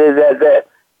have this, that.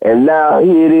 And now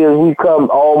here it is.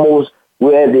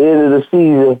 We're at the end of the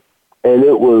season, and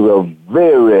it was a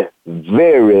very,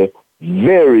 very,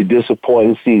 very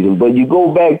disappointing season. But you go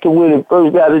back to when he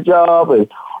first got the job and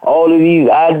all of these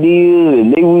ideas,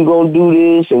 and we going to do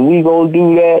this, and we going to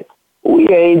do that. We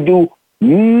ain't do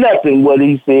nothing what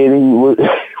he said what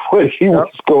he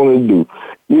was going to do.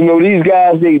 You know, these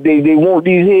guys, they want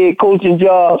these head coaching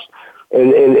jobs,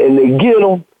 and they get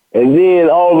them, and then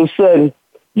all of a sudden,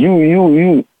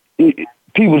 you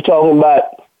people talking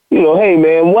about, you know, hey,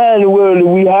 man, why in the world did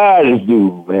we hire this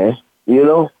dude, man? You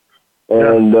know?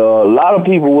 And a lot of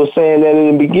people were saying that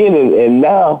in the beginning, and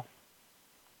now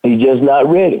he's just not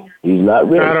ready. He's not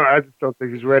ready. I just don't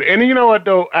think he's ready. And you know what,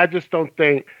 though? I just don't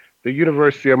think the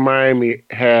University of Miami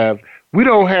we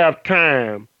don't have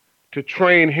time to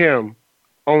train him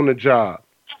on the job.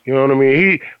 You know what I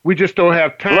mean? We just don't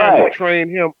have time to train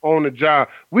him on the job.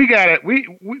 We got it.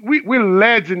 We're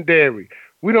legendary.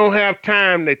 We don't have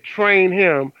time to train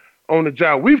him on the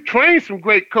job. We've trained some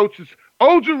great coaches.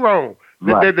 Jerome,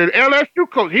 the LSU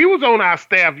coach, he was on our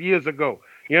staff years ago.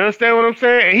 You understand what I'm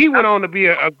saying? And he went on to be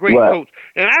a great coach.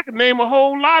 And I could name a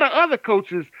whole lot of other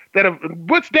coaches that have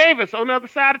Butch Davis on the other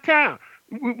side of town.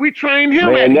 We trained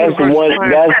him. Man, that's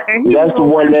the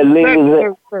one that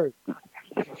lingers.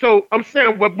 So I'm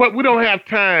saying, but we don't have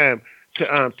time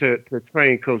to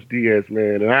train Coach Diaz,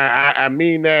 man. And I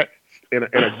mean that in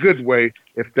a good way,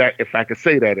 if I could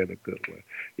say that in a good way.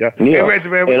 Yeah. Hey, Reggie,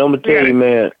 man, and I'm gonna tell you,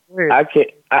 man, I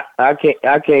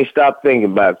can't stop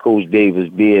thinking about Coach Davis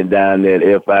being down there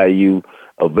at FIU,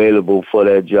 available for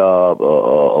that job,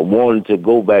 wanting to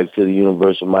go back to the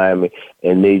University of Miami,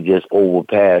 and they just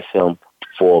overpass him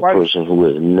for a person who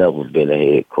has never been a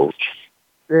head coach.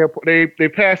 They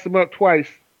passed him up twice,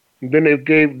 and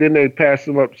then they passed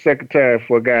him up the second time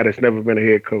for a guy that's never been a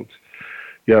head coach.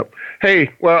 Yep. Hey,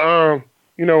 well,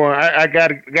 you know, I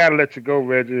gotta let you go,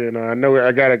 Reggie, and I know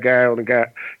I got a guy I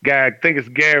think it's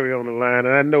Gary on the line,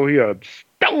 and I know he a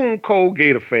stone cold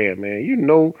Gator fan, man. You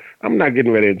know, I'm not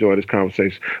getting ready to enjoy this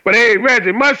conversation. But hey,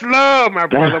 Reggie, much love, my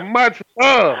brother, much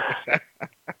love.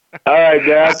 All right,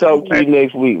 man. I'll talk to you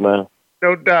next week, man.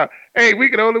 No doubt. Hey, we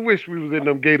can only wish we was in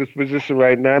them Gators position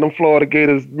right now. Them Florida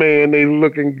Gators, man, they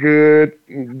looking good.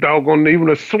 Doggone, even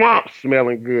the swamp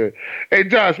smelling good. Hey,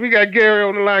 Josh, we got Gary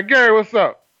on the line. Gary, what's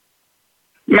up?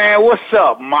 Man, what's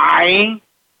up, man?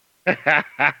 Yeah.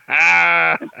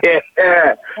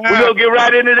 We're going to get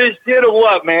right into this shit or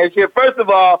what, man? Shit, first of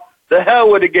all, the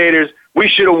hell with the Gators. We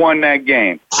should have won that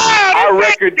game. Our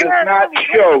record does not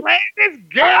show.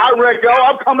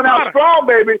 I'm coming out strong,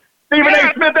 baby. Stephen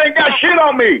A. Smith ain't got shit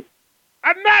on me.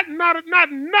 Not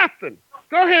nothing.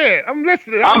 Go ahead. I'm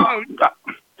listening.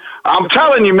 I'm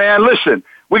telling you, man, listen,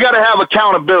 we got to have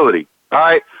accountability, all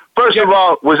right? First of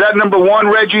all, was that number one,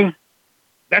 Reggie?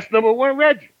 That's number one,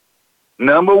 Reggie.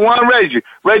 Number one, Reggie.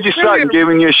 Reggie Sutton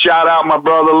giving you a shout-out, my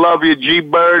brother. Love you.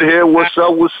 G-Bird here. What's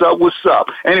up, what's up, what's up?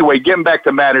 Anyway, getting back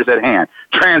to matters at hand.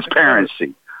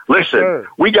 Transparency. Listen,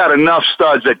 we got enough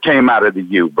studs that came out of the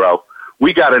U, bro.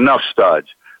 We got enough studs.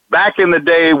 Back in the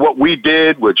day, what we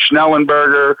did with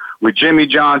Schnellenberger, with Jimmy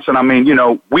Johnson, I mean,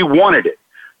 we wanted it.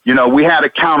 We had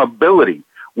accountability.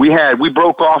 We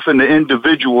broke off into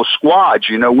individual squads.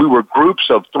 We were groups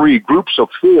of 3, groups of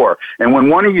 4. And when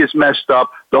one of you messed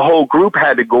up, the whole group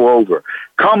had to go over.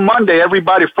 Come Monday,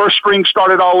 everybody, first string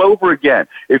started all over again.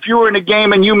 If you were in a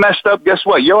game and you messed up, guess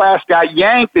what? Your ass got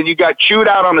yanked and you got chewed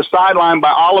out on the sideline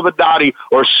by Oliver Dottie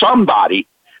or somebody.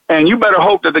 And you better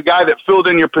hope that the guy that filled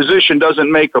in your position doesn't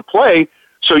make a play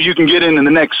so you can get into the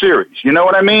next series. You know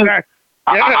what I mean? Yeah.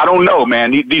 I don't know,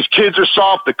 man. These kids are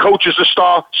soft. The coaches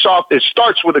are soft. It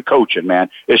starts with the coaching, man.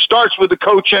 It starts with the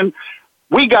coaching.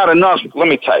 We got enough. Let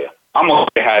me tell you. I'm going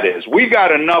to tell you how it is. We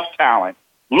got enough talent.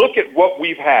 Look at what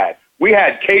we've had. We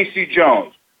had Casey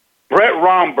Jones, Brett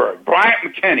Romberg, Bryant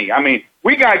McKinney. I mean,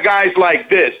 we got guys like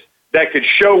this that could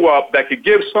show up, that could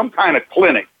give some kind of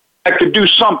clinic, that could do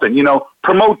something,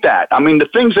 promote that. I mean, the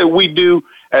things that we do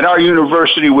at our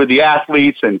university with the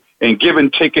athletes and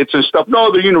giving tickets and stuff, no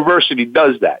other university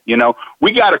does that,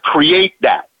 We got to create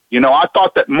that. I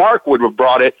thought that Mark would have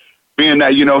brought it, being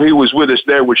that, he was with us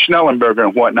there with Schnellenberger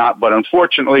and whatnot, but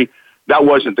unfortunately, that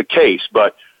wasn't the case.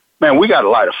 But, man, we got to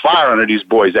light a fire under these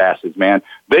boys' asses, man.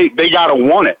 They got to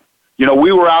want it.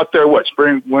 We were out there,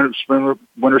 spring, winter,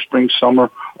 spring, summer.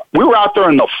 We were out there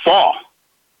in the fall.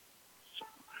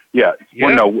 Yeah.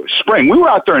 Well, no, spring. We were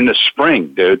out there in the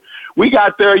spring, dude. We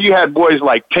got there. You had boys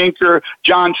like Tinker,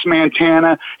 John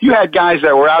Smantana. You had guys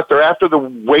that were out there after the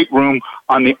weight room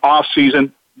on the off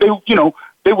season.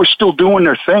 They were still doing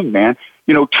their thing, man.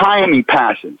 Timing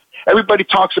passes. Everybody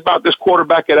talks about this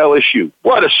quarterback at LSU.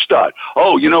 What a stud.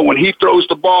 Oh, when he throws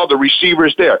the ball, the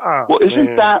receiver's there. Well,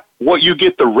 isn't that what you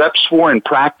get the reps for in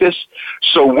practice?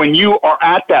 So when you are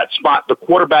at that spot, the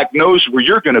quarterback knows where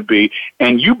you're going to be,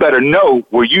 and you better know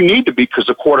where you need to be because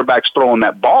the quarterback's throwing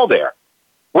that ball there.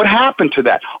 What happened to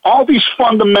that? All these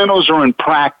fundamentals are in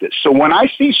practice. So when I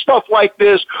see stuff like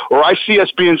this, or I see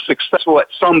us being successful at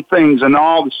some things, and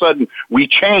all of a sudden we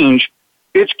change,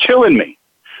 it's killing me.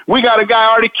 We got a guy,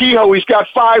 Artie Kehoe, he's got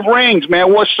 5 rings,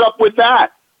 man. What's up with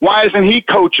that? Why isn't he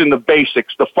coaching the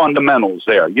basics, the fundamentals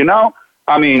there,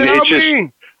 I mean,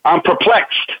 I'm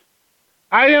perplexed.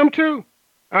 I am too.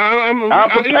 I'm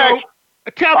perplexed.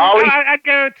 I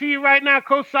guarantee you right now,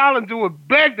 Coach Solins would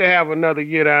beg to have another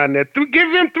year down there.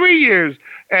 Give him 3 years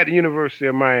at the University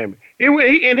of Miami. He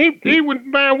would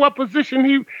man what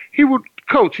position he would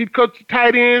coach. He'd coach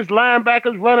tight ends,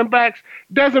 linebackers, running backs.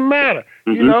 Doesn't matter.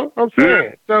 I'm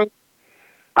saying. So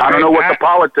I don't know what the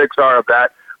politics are of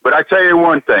that, but I tell you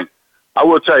one thing. I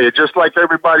will tell you, just like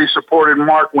everybody supported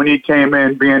Mark when he came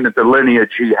in, being at the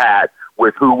lineage he had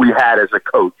with who we had as a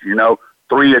coach,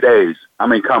 3-a-days. I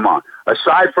mean, come on.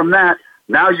 Aside from that,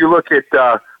 now you look at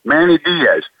Manny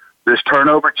Diaz. This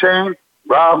turnover chain,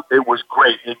 well, it was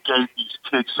great. It gave these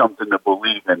kids something to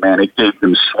believe in, man. It gave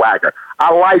them swagger.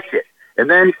 I like it. And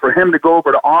then for him to go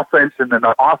over to offense and then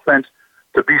the offense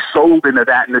to be sold into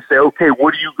that and to say, okay,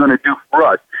 what are you going to do for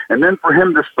us? And then for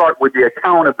him to start with the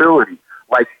accountability,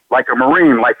 like a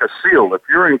Marine, like a SEAL. If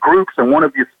you're in groups and one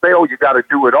of you fail, you got to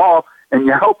do it all and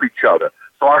you help each other.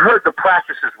 So I heard the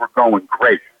practices were going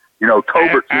great.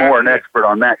 Tobert's more an expert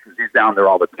on that because he's down there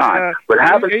all the time. But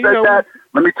having said that,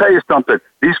 let me tell you something.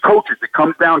 These coaches, it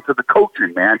comes down to the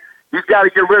coaching, man. He's got to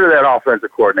get rid of that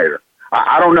offensive coordinator.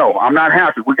 I don't know. I'm not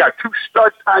happy. We got 2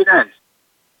 stud tight ends.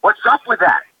 What's up with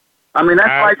that? I mean, that's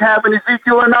like having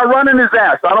Ezekiel and not running his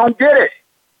ass. I don't get it.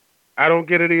 I don't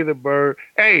get it either, Bird.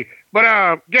 Hey,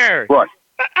 but Gary, what?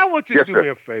 I want you to do me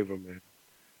a favor, man.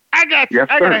 I got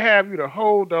to have you to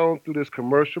hold on through this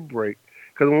commercial break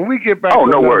because when we get back on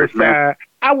the other side,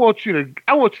 I want you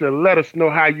to let us know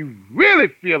how you really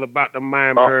feel about the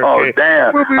Miami Hurricanes. Oh,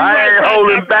 damn. We'll I ain't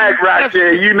holding back right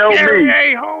there. You know Gary me.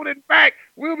 ain't holding back.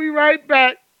 We'll be right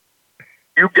back.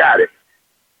 You got it.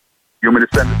 You want me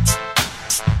to send it?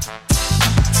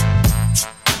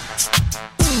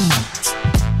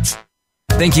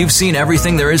 Think you've seen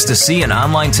everything there is to see in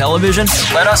online television?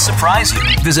 Let us surprise you.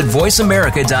 Visit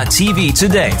voiceamerica.tv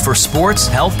today for sports,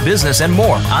 health, business, and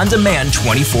more on demand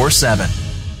 24/7.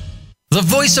 The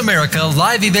Voice America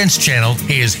Live Events channel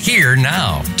is here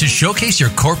now to showcase your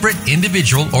corporate,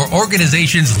 individual, or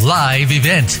organization's live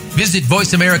event. Visit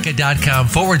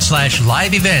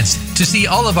voiceamerica.com/live events to see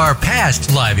all of our past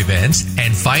live events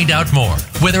and find out more.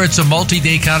 Whether it's a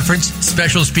multi-day conference,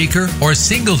 special speaker, or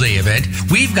single-day event,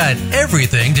 we've got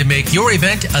everything to make your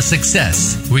event a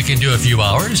success. We can do a few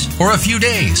hours or a few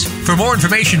days. For more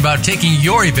information about taking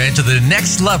your event to the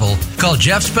next level, call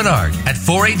Jeff Spinard at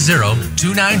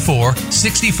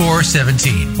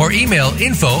 480-294-6417 or email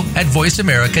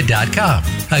info@voiceamerica.com.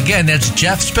 Again, that's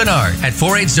Jeff Spinard at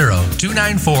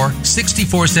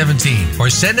 480-294-6417 or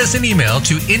send us an email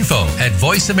to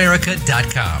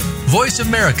info@voiceamerica.com. Voice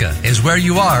America is where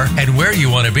you are and where you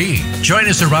want to be. Join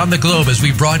us around the globe as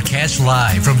we broadcast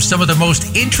live from some of the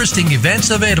most interesting events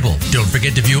available. Don't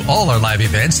forget to view all our live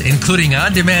events, including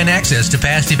on-demand access to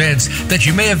past events that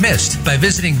you may have missed by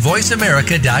visiting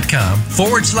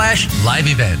voiceamerica.com/live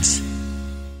events.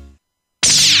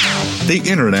 The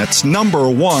Internet's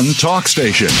 #1 talk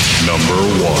station.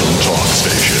 #1 talk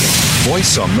station.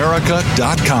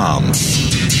 VoiceAmerica.com.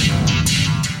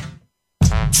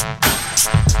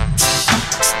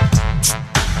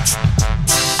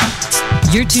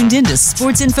 You're tuned in to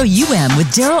Sports Info U.M.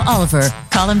 with Daryl Oliver.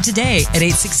 Call him today at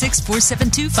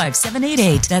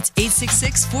 866-472-5788. That's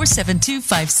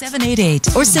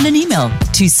 866-472-5788. Or send an email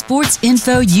to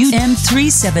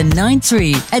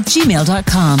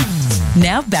sportsinfoum3793@gmail.com.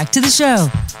 Now back to the show.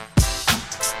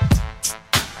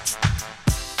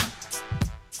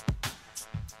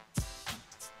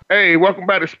 Hey, welcome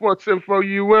back to Sports Info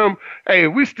UM. Hey,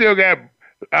 we still got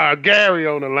Gary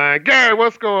on the line. Gary,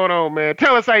 what's going on, man?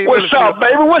 Tell us how you What's up,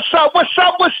 baby? What's up? CANES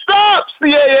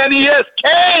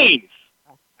Canes.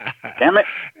 Damn it.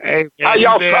 Hey, how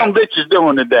y'all some bitches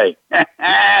doing today?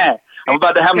 I'm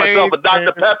about to have myself a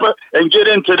Dr. Pepper and get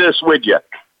into this with you.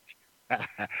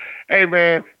 Hey,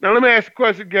 man. Now, let me ask you a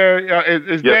question, Gary.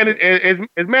 Is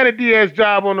Manny Diaz's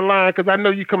job on the line? Because I know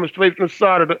you coming straight from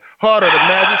the heart of the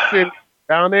Magic City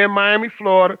down there in Miami,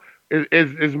 Florida.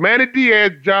 Is Manny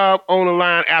Diaz's job on the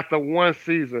line after one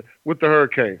season with the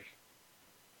Hurricanes?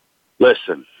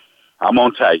 Listen, I'm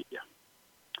going to tell you.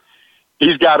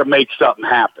 He's got to make something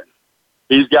happen.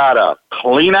 He's got to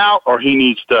clean out or he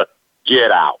needs to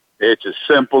get out. It's as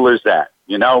simple as that,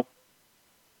 you know?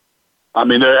 I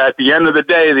mean, at the end of the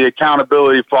day, the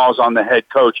accountability falls on the head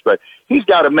coach, but he's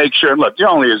got to make sure, look, you're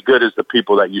only as good as the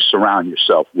people that you surround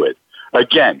yourself with.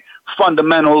 Again,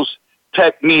 fundamentals,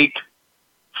 technique,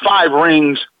 5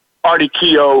 rings, Artie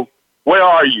Keough, where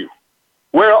are you?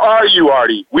 Where are you,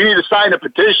 Artie? We need to sign a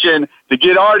petition to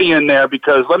get Artie in there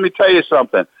because let me tell you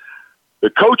something. The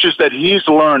coaches that he's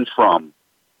learned from,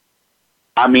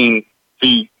 I mean,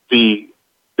 the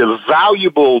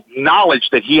valuable knowledge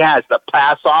that he has to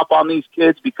pass off on these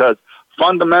kids because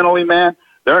fundamentally, man,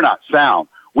 they're not sound.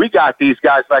 We got these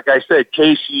guys, like I said,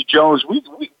 Casey Jones. We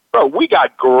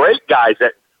got great guys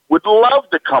that would love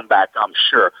to come back, I'm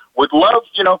sure. Would love,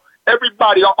 you know,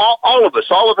 everybody, all of us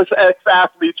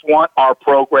ex-athletes want our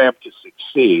program to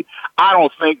succeed. I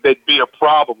don't think there'd be a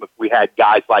problem if we had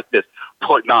guys like this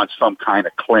putting on some kind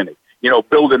of clinic, you know,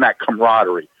 building that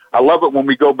camaraderie. I love it when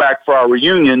we go back for our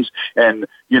reunions and,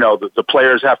 you know, the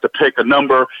players have to pick a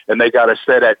number and they got to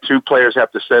sit at 2 players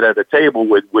have to sit at a table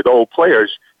with old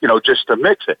players, you know, just to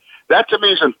mix it. That to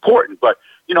me is important. But,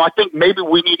 you know, I think maybe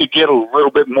we need to get a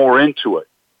little bit more into it.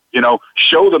 You know,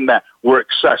 show them that we're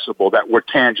accessible, that we're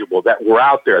tangible, that we're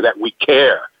out there, that we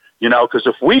care, you know, because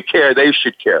if we care, they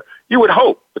should care. You would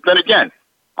hope. But then again,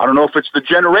 I don't know if it's the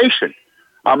generation.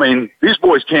 I mean, these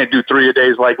boys can't do 3 a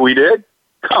days like we did.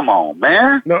 Come on,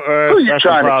 man. No, who are you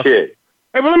trying to kid?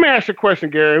 Hey, but let me ask you a question,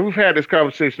 Gary. We've had this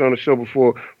conversation on the show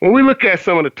before. When we look at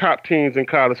some of the top teams in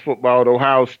college football,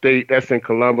 Ohio State, that's in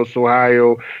Columbus,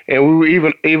 Ohio, and we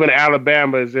even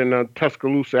Alabama is in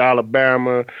Tuscaloosa,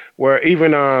 Alabama, where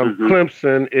even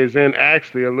Clemson is in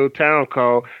actually a little town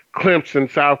called Clemson,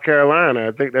 South Carolina.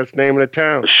 I think that's the name of the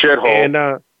town. A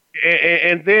shithole.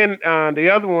 And then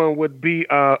the other one would be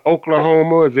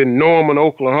Oklahoma, is in Norman,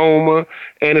 Oklahoma.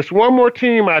 And it's one more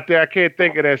team out there I can't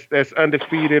think of that's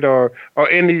undefeated or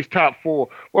in these top 4.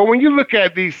 Well, when you look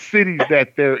at these cities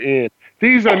that they're in,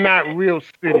 these are not real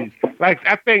cities. Like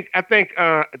I think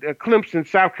Clemson,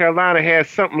 South Carolina has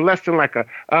something less than like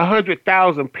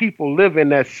 100,000 people live in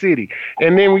that city.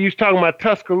 And then when you're talking about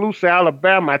Tuscaloosa,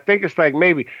 Alabama, I think it's like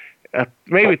maybe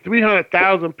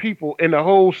 300,000 people in the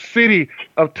whole city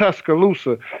of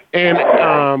Tuscaloosa. And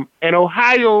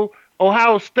Ohio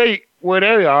State, where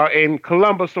they are, in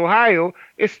Columbus, Ohio,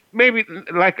 it's maybe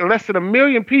like less than 1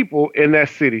 million people in that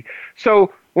city.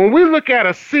 So when we look at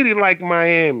a city like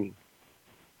Miami,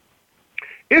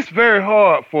 it's very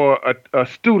hard for a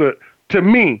student, to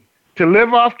me, to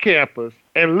live off campus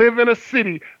and live in a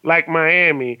city like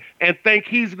Miami and think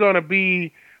he's going to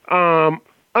be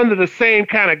under the same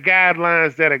kind of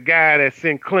guidelines that a guy that's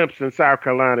in Clemson, South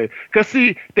Carolina. Because,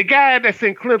 see, the guy that's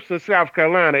in Clemson, South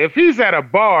Carolina, if he's at a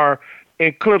bar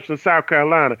in Clemson, South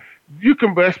Carolina, you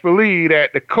can best believe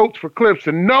that the coach for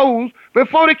Clemson knows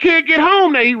before the kid get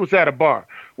home that he was at a bar.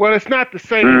 Well, it's not the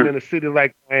same in a city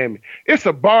like Miami. It's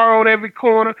a bar on every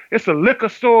corner. It's a liquor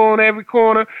store on every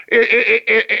corner.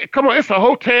 Come on, it's a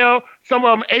hotel. Some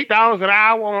of them $8 an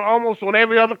hour on almost on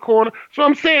every other corner. So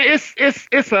I'm saying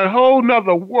it's a whole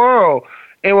nother world.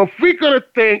 And if we're gonna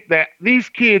think that these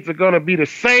kids are gonna be the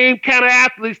same kind of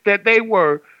athletes that they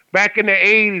were back in the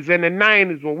 80s and the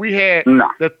 90s when we had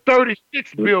the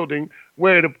 36 building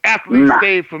where the athletes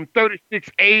stayed from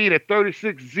 36A to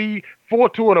 36Z, 4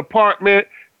 to an apartment,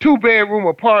 2-bedroom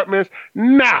apartments.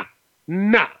 Nah.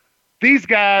 These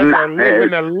guys are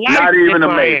living a life. Not even in a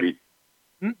Miami.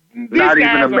 maybe. These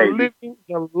guys are living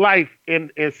the life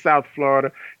in South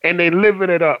Florida, and they living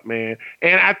it up, man.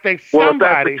 And I think somebody...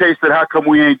 Well, if that's the case, then how come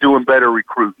we ain't doing better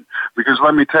recruiting? Because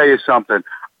let me tell you something.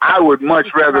 I would much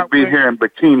rather be here in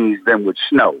bikinis than with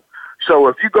snow. So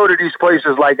if you go to these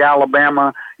places like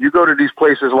Alabama, you go to these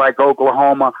places like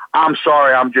Oklahoma, I'm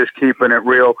sorry, I'm just keeping it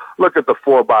real. Look at the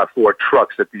 4x4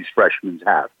 trucks that these freshmen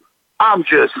have. I'm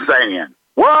just saying.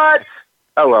 What?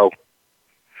 Hello.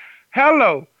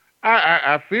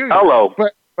 I feel you. Hello.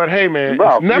 But hey, man,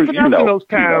 Well, it's nothing else in those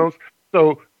towns,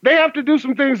 so they have to do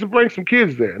some things to bring some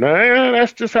kids there. Now,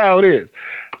 that's just how it is.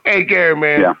 Hey, Gary,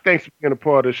 man, thanks for being a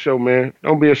part of the show, man.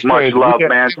 Don't be a stranger. Much love,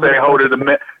 man. Say hello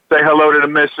to the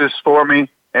missus for me,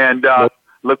 and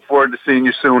look forward to seeing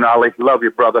you soon, Ollie. Love you,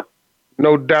 brother.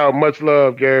 No doubt. Much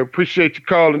love, Gary. Appreciate you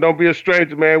calling. Don't be a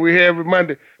stranger, man. We're here every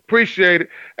Monday. Appreciate it.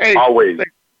 Hey, always.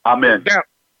 I'm in.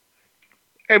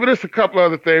 Hey, but there's a couple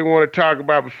other things we want to talk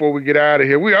about before we get out of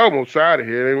here. We're almost out of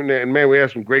here. And, man, we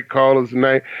have some great callers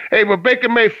tonight. Hey, but Baker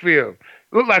Mayfield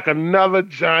looked like another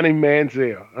Johnny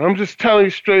Manziel. I'm just telling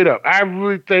you straight up. I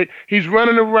really think he's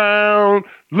running around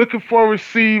looking for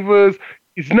receivers.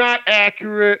 He's not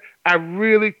accurate. I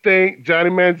really think Johnny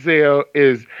Manziel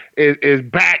is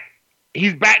back.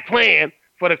 He's back playing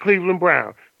for the Cleveland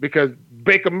Browns because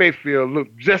Baker Mayfield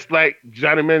looked just like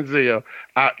Johnny Manziel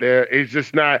out there. He's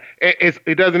just not.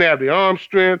 He doesn't have the arm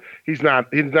strength. He's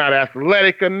not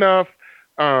athletic enough.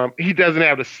 He doesn't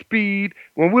have the speed.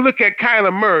 When we look at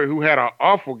Kyler Murray, who had an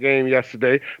awful game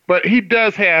yesterday, but he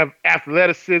does have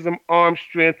athleticism, arm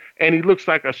strength, and he looks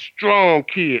like a strong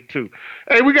kid, too.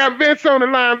 Hey, we got Vince on the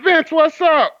line. Vince, what's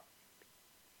up?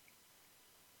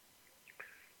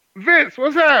 Vince,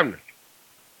 what's happening?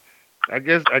 I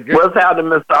guess. What's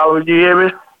happening, Mr. Oliver? You hear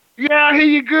me? Yeah, I hear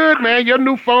you good, man. Your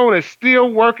new phone is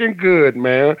still working good,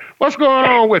 man. What's going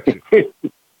on with you?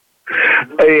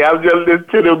 Hey, I'm just listening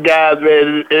to them guys,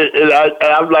 man, and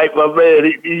I'm like, my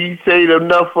man, he said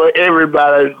enough for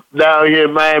everybody down here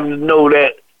in Miami to know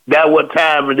that what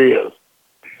time it is.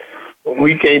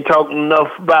 We can't talk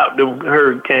enough about the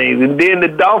Hurricanes. And then the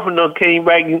Dolphins came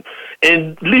back, and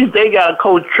at least they got a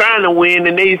coach trying to win,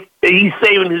 and he's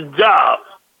saving his job.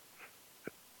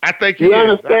 I think you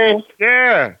understand?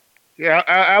 Yeah.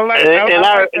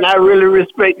 I really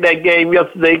respect that game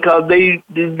yesterday because they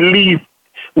at least.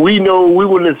 We know we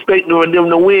wouldn't expect them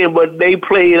to win, but they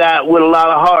played out with a lot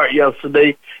of heart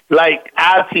yesterday. Like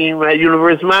our team at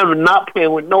University of Miami, not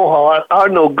playing with no heart or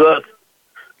no guts.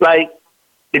 Like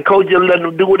the coach just letting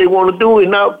them do what they want to do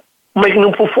and not making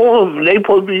them perform. They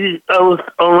supposed to be on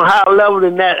a higher level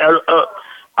than that.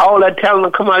 All that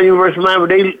talent come out of University of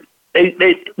Miami,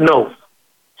 they no.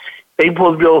 They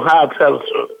supposed to be on higher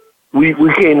pedestal. We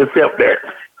can't accept that.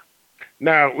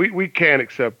 No, we can't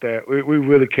accept that. We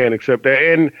really can't accept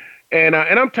that. And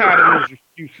I'm tired of those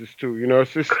excuses too. You know,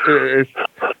 it's just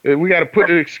we got to put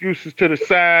the excuses to the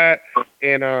side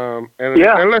and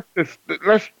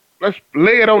let's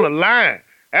lay it on the line.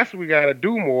 That's what we got to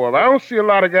do more of. I don't see a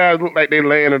lot of guys look like they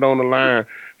laying it on the line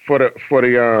for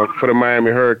the Miami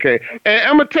Hurricane. And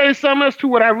I'm gonna tell you something else too.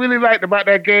 What I really liked about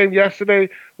that game yesterday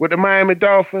with the Miami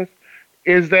Dolphins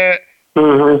is that.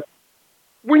 Mm-hmm.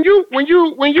 When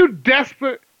you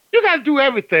desperate, you gotta do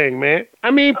everything, man.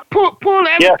 I mean, pull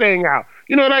everything out.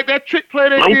 You know, like that trick play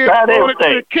they did,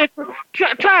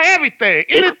 try everything,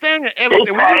 anything and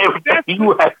everything. How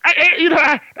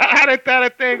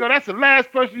that thing go. That's the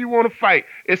last person you want to fight.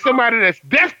 Is somebody that's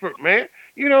desperate, man.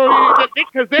 You know,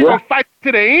 because they're gonna fight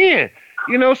to the end.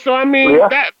 You know, so I mean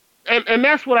that, and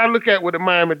that's what I look at with the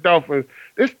Miami Dolphins.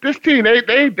 This team,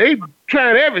 they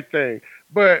trying everything,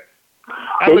 but.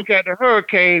 I look at the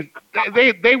Hurricanes.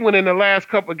 They went in the last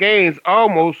couple of games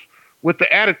almost with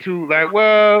the attitude like,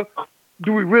 well,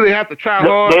 do we really have to try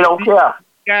hard? They don't care.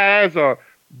 Guys, or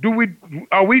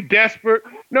are we desperate?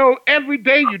 No, every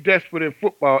day you're desperate in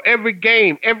football. Every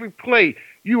game, every play,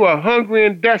 you are hungry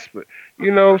and desperate.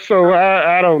 So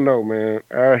I don't know, man.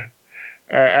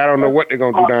 I don't know what they're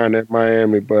gonna do down there in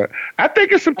Miami, but I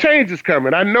think there's some changes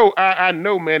coming. I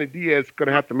know Manny Diaz is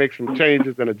gonna have to make some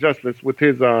changes and adjustments with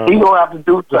his He's gonna have to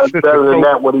do something better than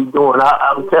that. What he's doing,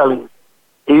 I'm telling you.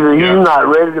 Either he's not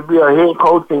ready to be a head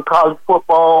coach in college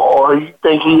football, or he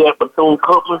think he at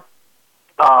Bethune-Cookman,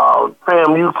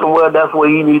 FAMU somewhere. That's where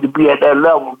he need to be at that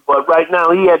level. But right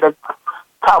now, he at the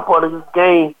top of his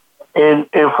game, and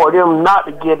for them not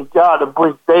to get a job to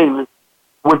Butch Davis,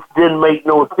 which didn't make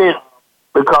no sense,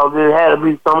 because there had to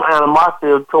be some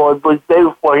animosity towards Butch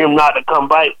Davis for him not to come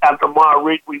back after Mark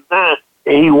Richt resigned,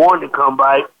 and he wanted to come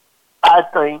back. I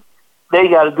think they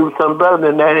got to do something better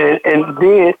than that, and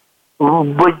then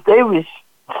Butch Davis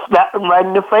slapped him right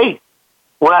in the face.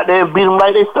 Went out there and beat him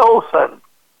like they stole something.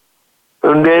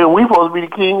 And then we supposed to be the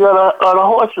king of the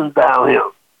horses down here.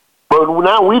 But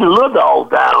now we the little dog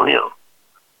down here.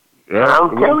 Yeah,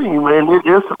 I'm telling you, man,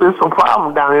 it's a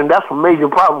problem down here, and that's a major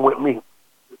problem with me.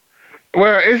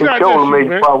 Well, it's not just a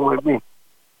major problem with me.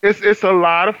 It's a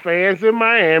lot of fans in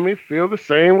Miami feel the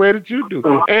same way that you do.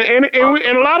 And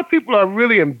a lot of people are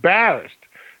really embarrassed.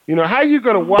 How you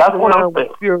going to walk around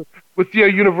with your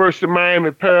University of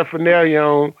Miami paraphernalia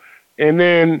on, and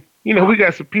then, we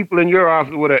got some people in your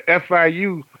office with a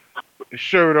FIU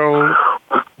shirt on.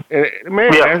 And,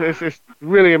 man, it's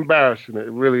really embarrassing.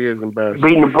 It really is embarrassing.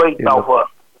 Beating the brakes off us.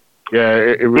 Yeah,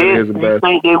 it really is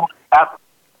embarrassing.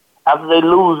 After they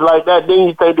lose like that, then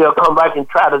you think they'll come back and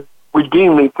try to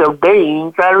redeem themselves. They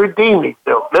ain't try to redeem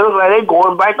themselves. They look like they're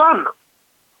going back under.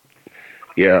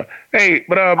 Yeah. Hey,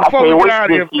 but before we get out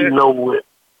of here,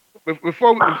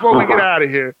 before we get out of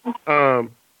here,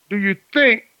 do you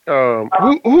think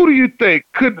who do you think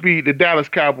could be the Dallas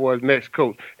Cowboys' next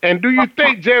coach? And do you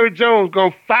think Jerry Jones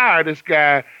gonna fire this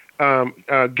guy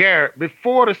Garrett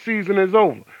before the season is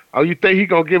over, or you think he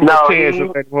gonna give him a chance and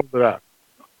let him hold it out?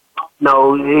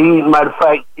 No, matter of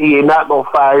fact, he is not gonna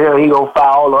fire him. He gonna fire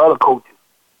all the other coaches.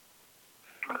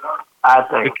 I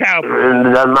think.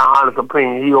 And that's my honest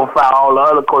opinion. He gonna fire all the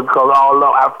other coaches because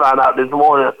I found out this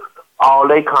morning all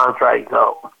their contracts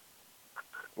up.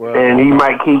 Well, and he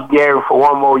might keep Gary for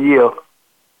one more year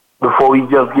before he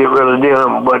just get rid of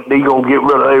them. But they gonna get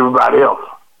rid of everybody else.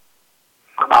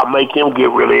 I'll make him get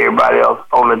rid of everybody else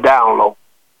on the down low.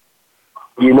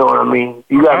 You know what I mean?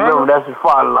 You gotta remember that's his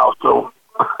father-in-law, so.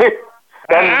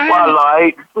 That's his father-in-law. I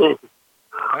hate to say it.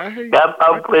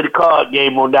 I play the card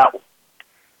game on that one.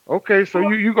 Okay, so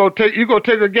you gonna take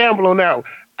a gamble on that one.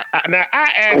 Now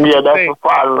I actually that's the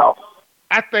father-in-law.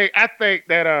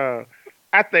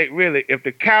 I think really if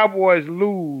the Cowboys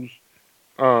lose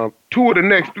 2 of the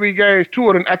next 3 games,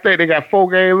 I think they got 4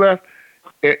 games left.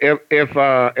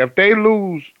 If they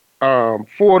lose 4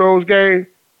 of those games,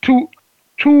 2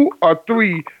 or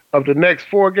 3 of the next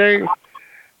 4 games,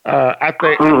 I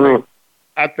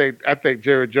think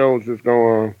Jerry Jones is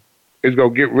gonna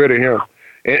get rid of him.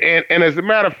 And as a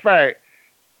matter of fact,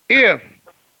 if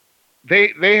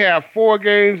they have 4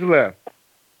 games left,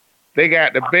 they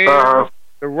got the Bears,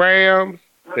 the Rams,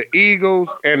 the Eagles,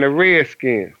 and the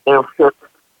Redskins. If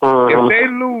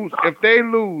they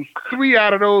lose 3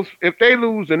 out of those, if they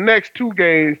lose the next 2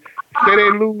 games, say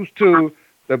they lose to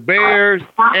the Bears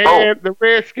and the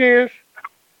Redskins,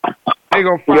 they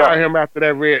gonna fire him after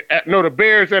that the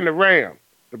Bears and the Rams.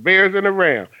 The Bears and the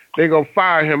Rams. They gonna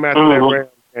fire him after that Rams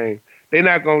game. They're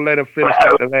not gonna let him finish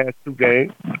out the last 2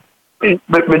 games.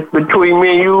 But between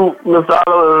me and you, Mr.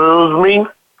 Oliver, it was me.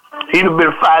 He'd have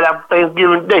been fired after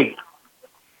Thanksgiving Day.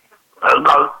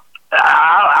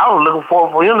 I was looking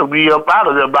forward for him to be up out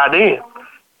of there by then.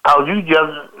 Cause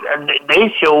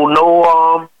they show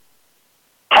no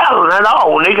talent at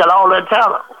all when they got all that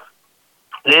talent.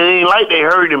 It ain't like they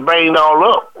hurried and banged all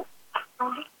up.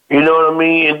 You know what I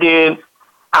mean? And then,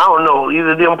 I don't know,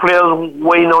 either them players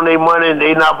waiting on their money and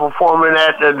they not performing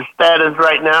at the status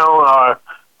right now, or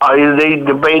either they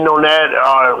debating on that,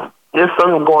 or there's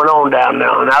something going on down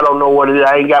there, and I don't know what it is.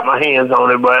 I ain't got my hands on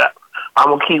it, but I'm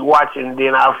going to keep watching, and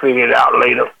then I'll figure it out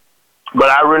later. But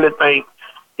I really think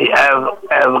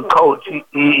as a coach,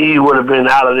 he would have been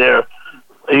out of there.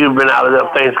 He would have been out of there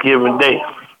Thanksgiving Day.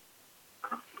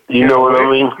 You know what I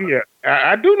mean? Yeah,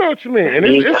 I do know what you mean. And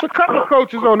it's a couple of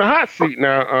coaches on the hot seat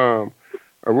now.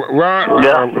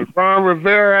 Ron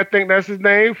Rivera, I think that's his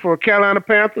name, for Carolina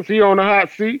Panthers. He on the hot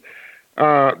seat.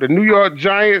 The New York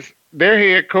Giants, their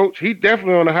head coach, he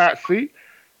definitely on the hot seat.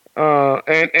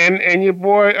 And your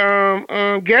boy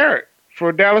Garrett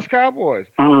for Dallas Cowboys.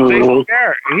 Mm-hmm. Jason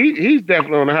Garrett, he's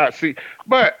definitely on the hot seat.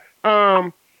 But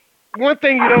one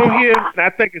thing you don't hear, and I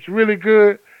think it's really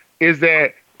good, is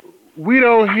that we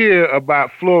don't hear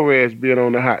about Flores being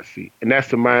on the hot seat, and that's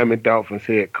the Miami Dolphins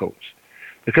head coach.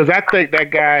 Because I think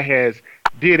that guy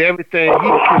did everything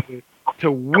he could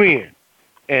to win.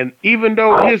 And even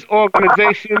though his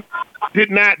organization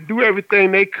did not do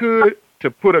everything they could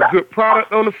to put a good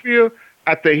product on the field,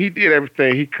 I think he did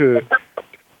everything he could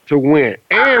to win.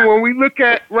 And when we look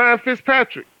at Ryan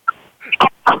Fitzpatrick,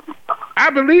 I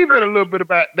believe in a little bit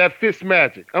about that Fitz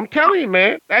magic. I'm telling you,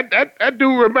 man, that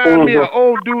dude reminded me of an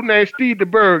old dude named Steve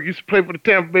DeBerg. Used to play for the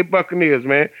Tampa Bay Buccaneers,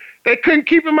 man. They couldn't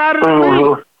keep him out of the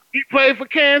league. He played for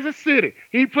Kansas City.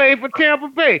 He played for Tampa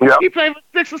Bay. Yep. He played for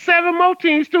 6 or 7 more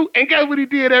teams, too. And guess what he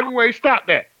did everywhere he stopped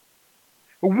at?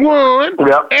 Won.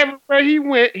 Yep. Everywhere he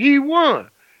went, he won.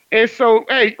 And so,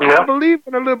 hey, I believe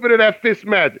in a little bit of that Fitz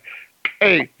magic.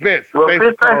 Hey, Vince. Well,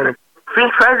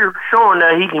 Fitzpatrick's showing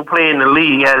that he can play in the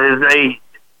league at his age.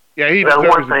 Yeah, he That's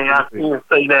one thing I can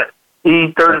say that.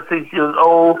 He's 36 years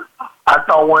old. I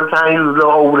thought one time he was a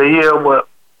little over the hill, but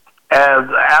as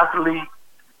an athlete,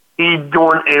 he's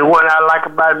doing, and what I like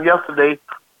about him yesterday,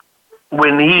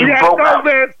 when he broke out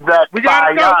that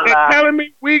 5-yard line. Telling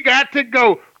me we got to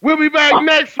go. We'll be back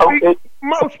next week.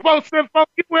 More Sports Info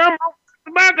U.M.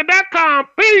 voiceamerica.com.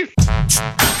 Peace.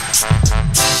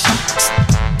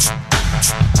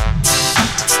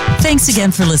 Thanks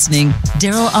again for listening.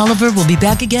 Daryl Oliver will be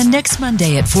back again next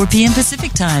Monday at 4 p.m.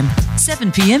 Pacific Time,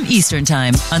 7 p.m. Eastern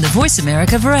Time on the Voice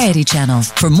America Variety Channel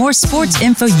for more Sports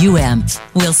Info U.M.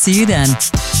 We'll see you then.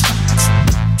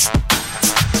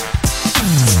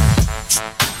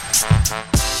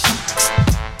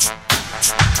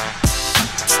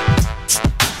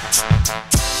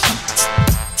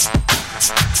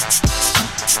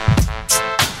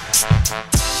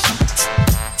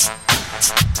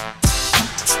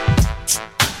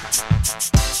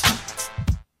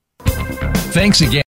 Thanks again.